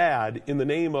accepting bad in the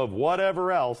name of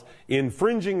whatever else,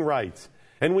 infringing rights.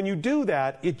 And when you do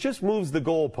that, it just moves the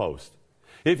goalpost.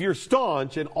 If you're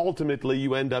staunch and ultimately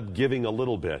you end up giving a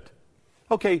little bit.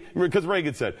 Okay, because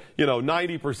Reagan said,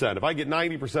 90%. If I get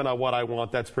 90% of what I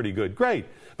want, that's pretty good. Great.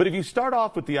 But if you start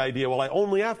off with the idea, well, I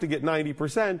only have to get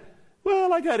 90%,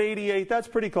 well, I got 88. That's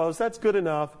pretty close. That's good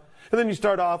enough. And then you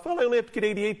start off, well, I only have to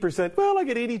get 88%. Well, I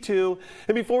get 82.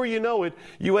 And before you know it,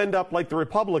 you end up like the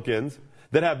Republicans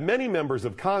that have many members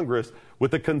of Congress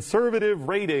with a conservative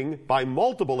rating by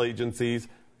multiple agencies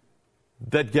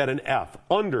that get an F,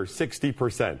 under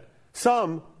 60%.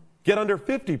 Some get under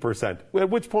 50%, at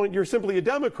which point you're simply a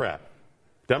Democrat.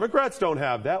 Democrats don't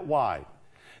have that. Why?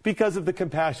 Because of the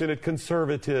compassionate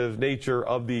conservative nature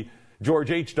of the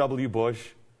George H.W. Bush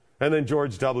and then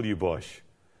George W. Bush.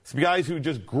 Some guys who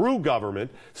just grew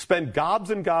government, spent gobs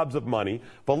and gobs of money,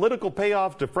 political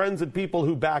payoff to friends and people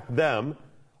who backed them,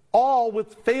 all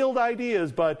with failed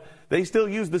ideas, but they still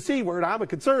use the C word. I'm a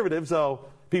conservative, so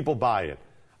people buy it.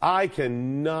 I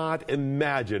cannot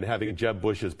imagine having Jeb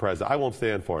Bush as president. I won't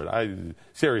stand for it.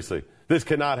 Seriously, this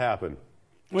cannot happen.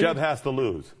 Jeb has to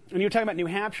lose. When you're talking about New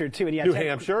Hampshire, too. And New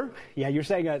Hampshire? Yeah, you're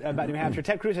saying about New Hampshire.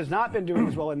 Ted Cruz has not been doing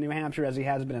as well in New Hampshire as he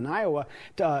has been in Iowa.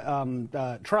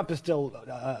 Trump is still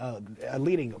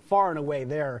leading far and away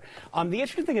there. The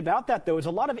interesting thing about that, though, is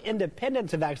a lot of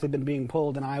independents have actually been being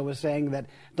polled in Iowa saying that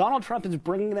Donald Trump is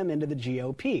bringing them into the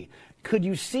GOP. Could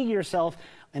you see yourself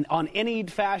on any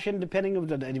fashion, depending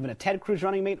on even a Ted Cruz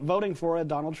running mate, voting for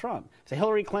Donald Trump? Say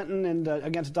Hillary Clinton and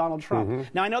against Donald Trump. Mm-hmm.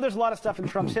 Now, I know there's a lot of stuff in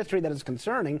Trump's history that is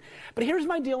concerning, but here's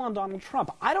my deal on Donald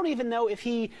Trump. I don't even know if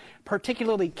he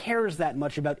particularly cares that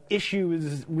much about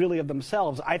issues really of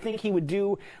themselves. I think he would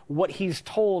do what he's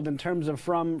told in terms of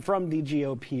from the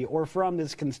GOP or from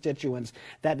his constituents,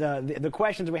 that the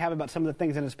questions we have about some of the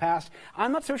things in his past,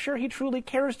 I'm not so sure he truly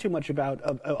cares too much about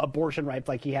abortion rights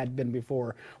like he had been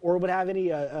before, or would have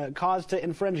any cause to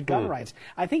infringe gun rights.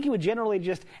 I think he would generally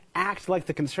just act like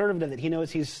the conservative that he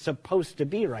knows he's supposed to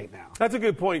be right now. That's a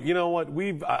good point. You know what?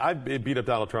 I've beat up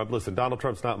Donald Trump. Listen, Donald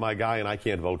Trump's not my guy, and I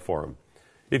can't vote for him.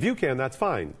 If you can, that's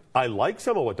fine. I like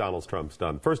some of what Donald Trump's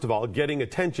done. First of all, getting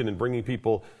attention and bringing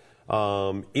people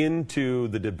into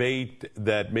the debate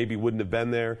that maybe wouldn't have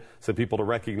been there, some people to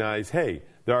recognize, hey,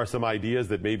 there are some ideas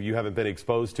that maybe you haven't been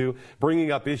exposed to,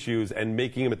 bringing up issues and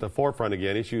making them at the forefront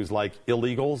again, issues like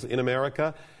illegals in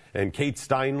America and Kate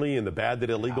Steinle and the bad that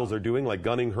illegals are doing, like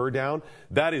gunning her down.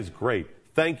 That is great.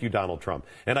 Thank you, Donald Trump.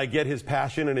 And I get his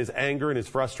passion and his anger and his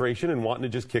frustration and wanting to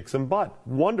just kick some butt.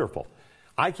 Wonderful.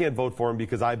 I can't vote for him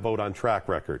because I vote on track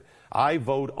record. I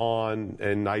vote on,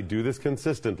 and I do this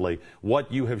consistently,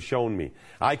 what you have shown me.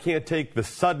 I can't take the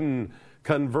sudden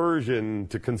conversion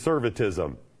to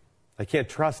conservatism. I can't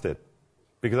trust it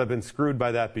because I've been screwed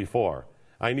by that before.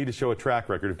 I need to show a track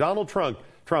record. If Donald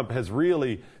Trump has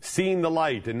really seen the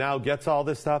light and now gets all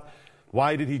this stuff,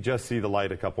 why did he just see the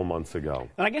light a couple months ago?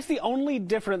 And I guess the only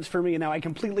difference for me, now I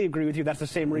completely agree with you, that's the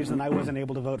same reason I wasn't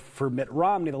able to vote for Mitt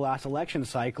Romney the last election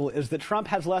cycle, is that Trump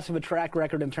has less of a track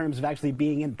record in terms of actually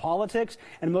being in politics,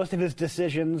 and most of his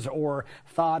decisions or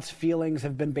thoughts, feelings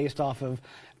have been based off of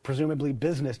presumably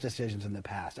business decisions in the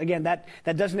past. Again, that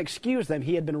doesn't excuse them.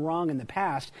 He had been wrong in the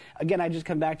past. Again, I just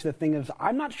come back to the thing of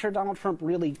I'm not sure Donald Trump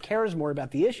really cares more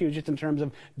about the issues just in terms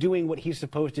of doing what he's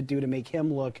supposed to do to make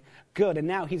him look good. And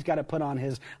now he's got to put on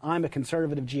his I'm a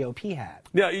conservative GOP hat.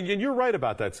 Yeah, and you're right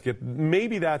about that, Skip.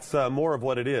 Maybe that's more of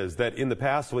what it is, that in the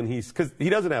past when because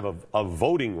he doesn't have a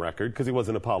voting record because he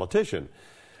wasn't a politician.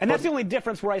 And that's the only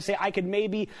difference where I say I could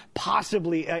maybe,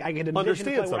 possibly, I could envision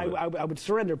I would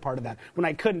surrender part of that when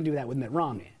I couldn't do that with Mitt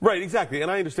Romney. Right, exactly. And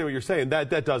I understand what you're saying.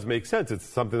 That does make sense. It's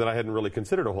something that I hadn't really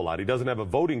considered a whole lot. He doesn't have a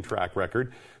voting track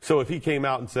record. So if he came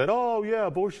out and said, oh, yeah,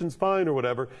 abortion's fine or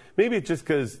whatever, maybe it's just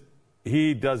because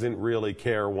he doesn't really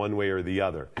care one way or the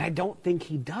other. And I don't think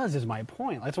he does, is my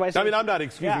point. That's why I say, I mean, I'm not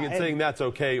excusing and saying that's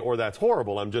okay or that's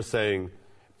horrible. I'm just saying...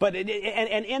 But and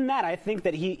in that, I think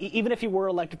that he, even if he were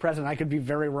elected president, I could be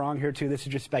very wrong here too, this is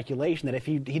just speculation, that if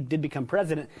he did become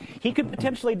president, he could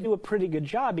potentially do a pretty good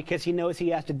job because he knows he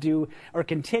has to do or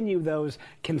continue those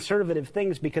conservative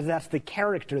things because that's the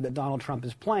character that Donald Trump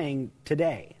is playing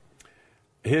today.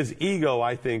 His ego,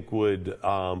 I think, would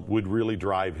really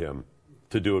drive him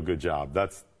to do a good job.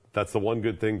 That's the one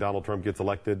good thing Donald Trump gets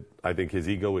elected. I think his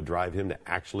ego would drive him to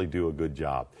actually do a good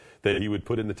job, that he would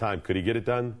put in the time. Could he get it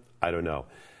done? I don't know.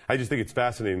 I just think it's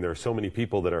fascinating. There are so many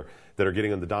people that are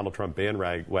getting on the Donald Trump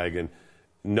bandwagon,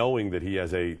 knowing that he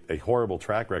has a horrible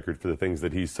track record for the things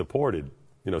that he's supported,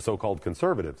 so-called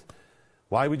conservatives.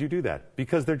 Why would you do that?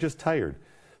 Because they're just tired.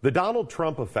 The Donald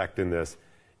Trump effect in this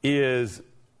is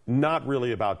not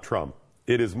really about Trump.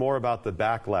 It is more about the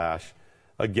backlash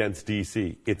against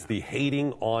D.C. It's the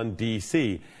hating on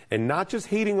D.C. And not just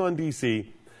hating on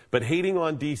D.C., but hating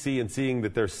on D.C. and seeing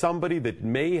that there's somebody that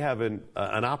may have an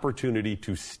opportunity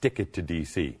to stick it to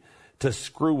D.C., to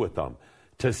screw with them,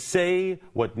 to say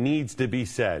what needs to be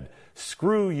said.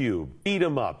 Screw you, beat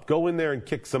them up, go in there and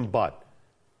kick some butt.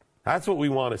 That's what we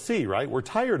want to see, right? We're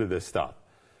tired of this stuff.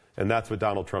 And that's what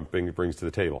Donald Trump brings to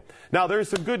the table. Now, there's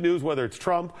some good news, whether it's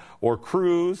Trump or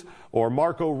Cruz or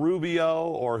Marco Rubio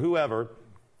or whoever.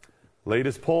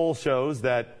 Latest poll shows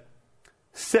that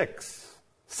six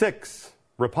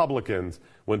Republicans,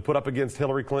 when put up against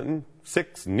Hillary Clinton,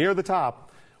 6 near the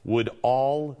top, would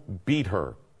all beat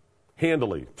her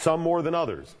handily, some more than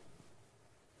others,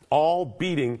 all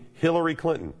beating Hillary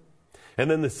Clinton.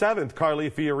 And then the 7th, Carly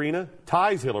Fiorina,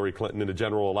 ties Hillary Clinton in a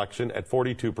general election at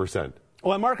 42%.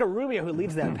 Well, and Marco Rubio, who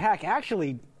leads that pack,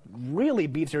 actually really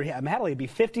beats her handily. It'd be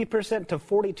 50% to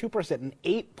 42%, an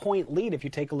 8-point lead if you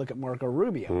take a look at Marco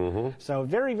Rubio. Mm-hmm. So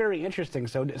very, very interesting.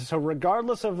 So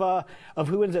regardless of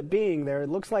who ends up being there, it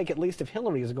looks like at least if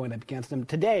Hillary is going up against him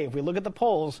today, if we look at the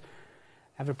polls,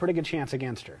 have a pretty good chance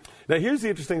against her. Now, here's the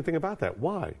interesting thing about that.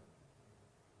 Why?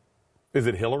 Is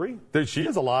it Hillary? She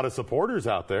has a lot of supporters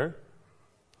out there.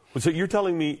 So you're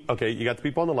telling me, okay, you got the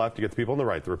people on the left, you got the people on the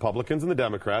right, the Republicans and the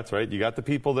Democrats, right? You got the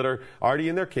people that are already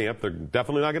in their camp. They're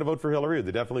definitely not going to vote for Hillary. Or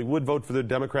they definitely would vote for the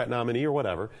Democrat nominee or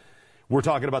whatever. We're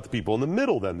talking about the people in the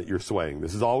middle then that you're swaying.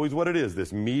 This is always what it is,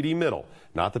 this meaty middle.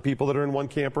 Not the people that are in one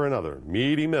camp or another.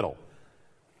 Meaty middle.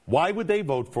 Why would they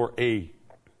vote for a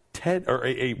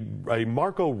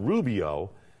Marco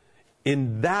Rubio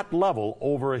in that level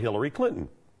over a Hillary Clinton?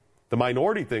 The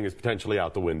minority thing is potentially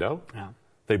out the window. Yeah.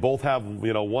 They both have,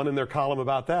 one in their column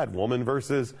about that, woman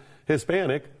versus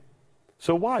Hispanic.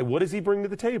 So why? What does he bring to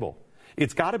the table?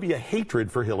 It's got to be a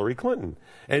hatred for Hillary Clinton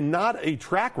and not a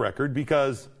track record,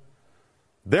 because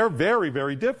they're very,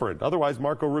 very different. Otherwise,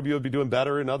 Marco Rubio would be doing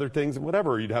better in other things and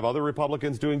whatever. You'd have other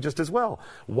Republicans doing just as well.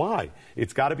 Why?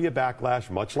 It's got to be a backlash,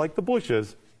 much like the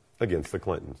Bushes, against the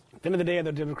Clintons. At the end of the day,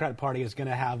 the Democratic Party is going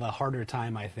to have a harder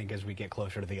time, I think, as we get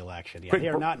closer to the election. Yeah, they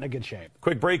are not in a good shape.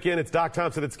 Quick break in. It's Doc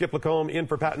Thompson at Skip Lacombe in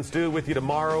for Pat and Stu with you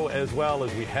tomorrow as well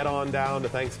as we head on down to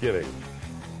Thanksgiving.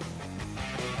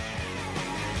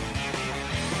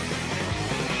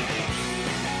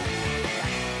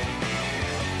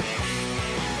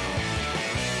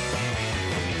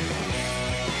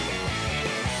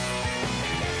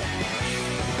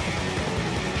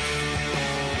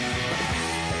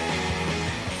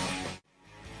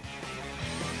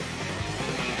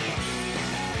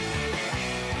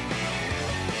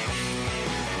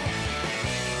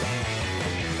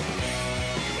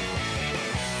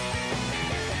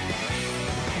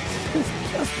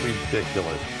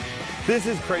 Ridiculous. This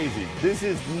is crazy. This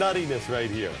is nuttiness right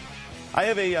here. I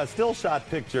have a still shot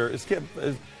picture.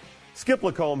 Skip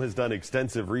Lacombe has done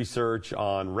extensive research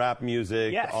on rap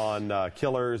music, yes, on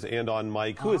Killers, and on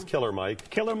Mike. Who is Killer Mike?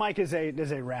 Killer Mike is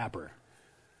a rapper.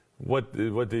 What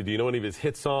do you know any of his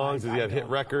hit songs? Does he have hit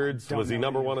records? Was he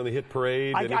number one on the hit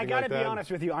parade? I got to be honest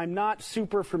with you. I'm not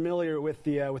super familiar with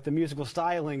the musical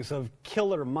stylings of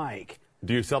Killer Mike.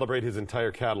 Do you celebrate his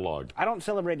entire catalog? I don't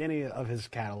celebrate any of his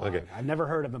catalog. Okay. I've never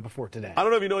heard of him before today. I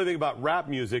don't know if you know anything about rap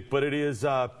music, but it is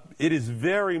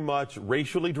very much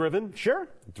racially driven. Sure.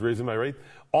 It's the reason I right.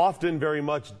 Often very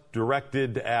much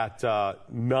directed at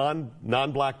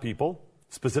non-black people,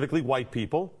 specifically white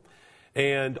people,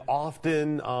 and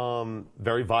often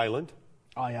very violent.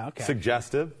 Oh yeah, okay.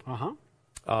 Suggestive.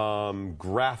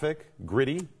 Graphic,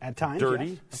 gritty, at times,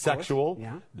 dirty, yes, sexual,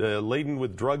 yeah, laden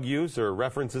with drug use or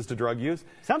references to drug use.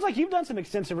 Sounds like you've done some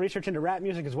extensive research into rap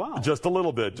music as well. Just a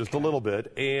little bit, a little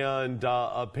bit. And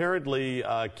apparently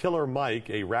Killer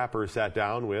Mike, a rapper, sat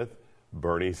down with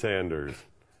Bernie Sanders.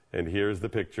 And here's the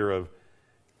picture of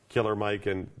Killer Mike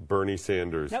and Bernie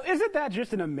Sanders. Now, isn't that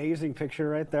just an amazing picture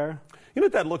right there? You know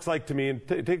what that looks like to me? And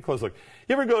take a close look.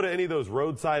 You ever go to any of those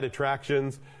roadside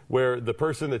attractions where the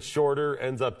person that's shorter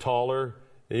ends up taller?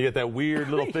 And you get that weird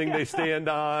little thing they stand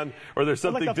on, or there's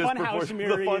something like the disproportionate.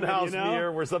 The funhouse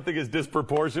mirror where something is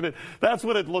disproportionate. That's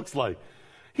what it looks like.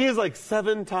 He is like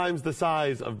 7 times the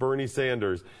size of Bernie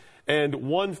Sanders and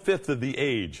 1/5 of the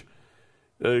age.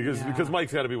 Because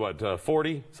Mike's got to be, what,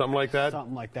 40? Something like that?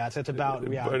 Something like that. So it's about,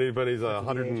 yeah. Anybody's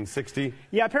 160?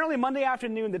 Yeah, apparently Monday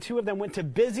afternoon, the two of them went to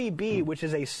Busy Bee, which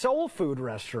is a soul food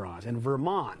restaurant in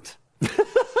Vermont.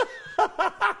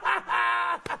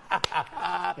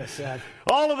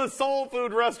 All of the soul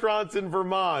food restaurants in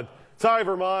Vermont. Sorry,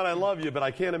 Vermont, I love you, but I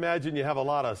can't imagine you have a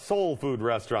lot of soul food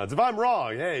restaurants. If I'm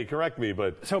wrong, hey, correct me.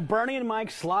 But so Bernie and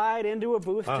Mike slide into a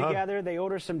booth together. They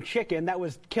order some chicken. That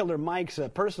was Killer Mike's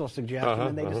personal suggestion,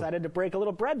 and they decided to break a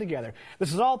little bread together.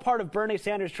 This is all part of Bernie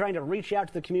Sanders trying to reach out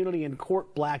to the community and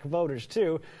court black voters,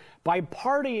 too, by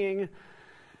partying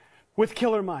with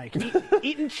Killer Mike,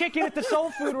 eating chicken at the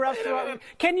soul food restaurant.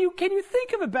 Can you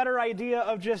think of a better idea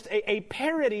of just a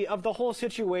parody of the whole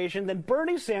situation than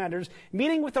Bernie Sanders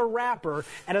meeting with a rapper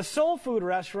at a soul food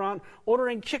restaurant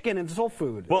ordering chicken and soul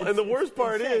food? Well, and the worst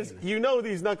part is, you know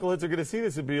these knuckleheads are going to see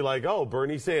this and be like, oh,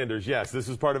 Bernie Sanders, yes, this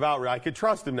was part of outrage. I could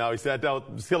trust him now. He sat down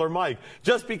with Killer Mike.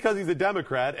 Just because he's a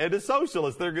Democrat and a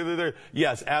socialist, they're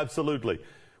yes, absolutely.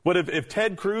 But if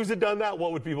Ted Cruz had done that,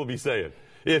 what would people be saying?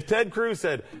 If Ted Cruz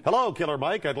said, hello, Killer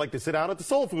Mike, I'd like to sit down at the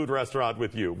soul food restaurant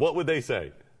with you, what would they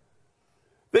say?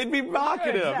 They'd be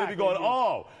mocking him. They'd be going,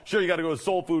 oh, sure, you got to go to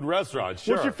soul food restaurant.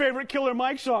 Sure. What's your favorite Killer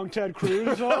Mike song, Ted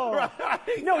Cruz? Oh. Right.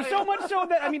 No, so much so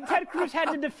that, Ted Cruz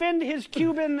had to defend his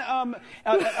Cuban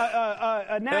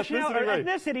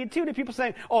ethnicity, too, to people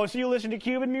saying, oh, so you listen to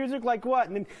Cuban music? Like what?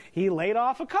 And then he laid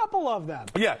off a couple of them.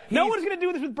 Yeah. No one's going to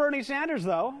do this with Bernie Sanders,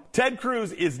 though. Ted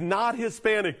Cruz is not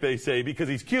Hispanic, they say, because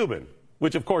he's Cuban,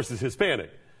 which, of course, is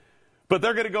Hispanic. But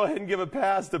they're going to go ahead and give a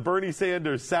pass to Bernie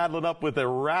Sanders saddling up with a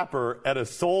rapper at a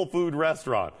soul food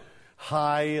restaurant.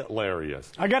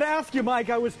 Hilarious. I got to ask you, Mike,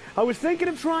 I was thinking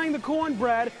of trying the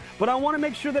cornbread, but I want to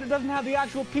make sure that it doesn't have the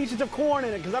actual pieces of corn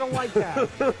in it, because I don't like that.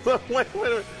 Wait a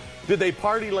minute. Did they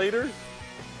party later?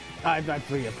 I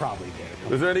think it probably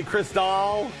did. Was there any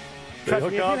Cristal? Trust me,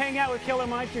 if you hang out with Killer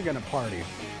Mike, you're going to party.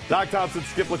 Doc Thompson,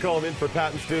 Skip Lacombe in for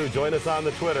Pat and Stu. Join us on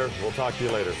the Twitter. We'll talk to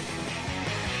you later.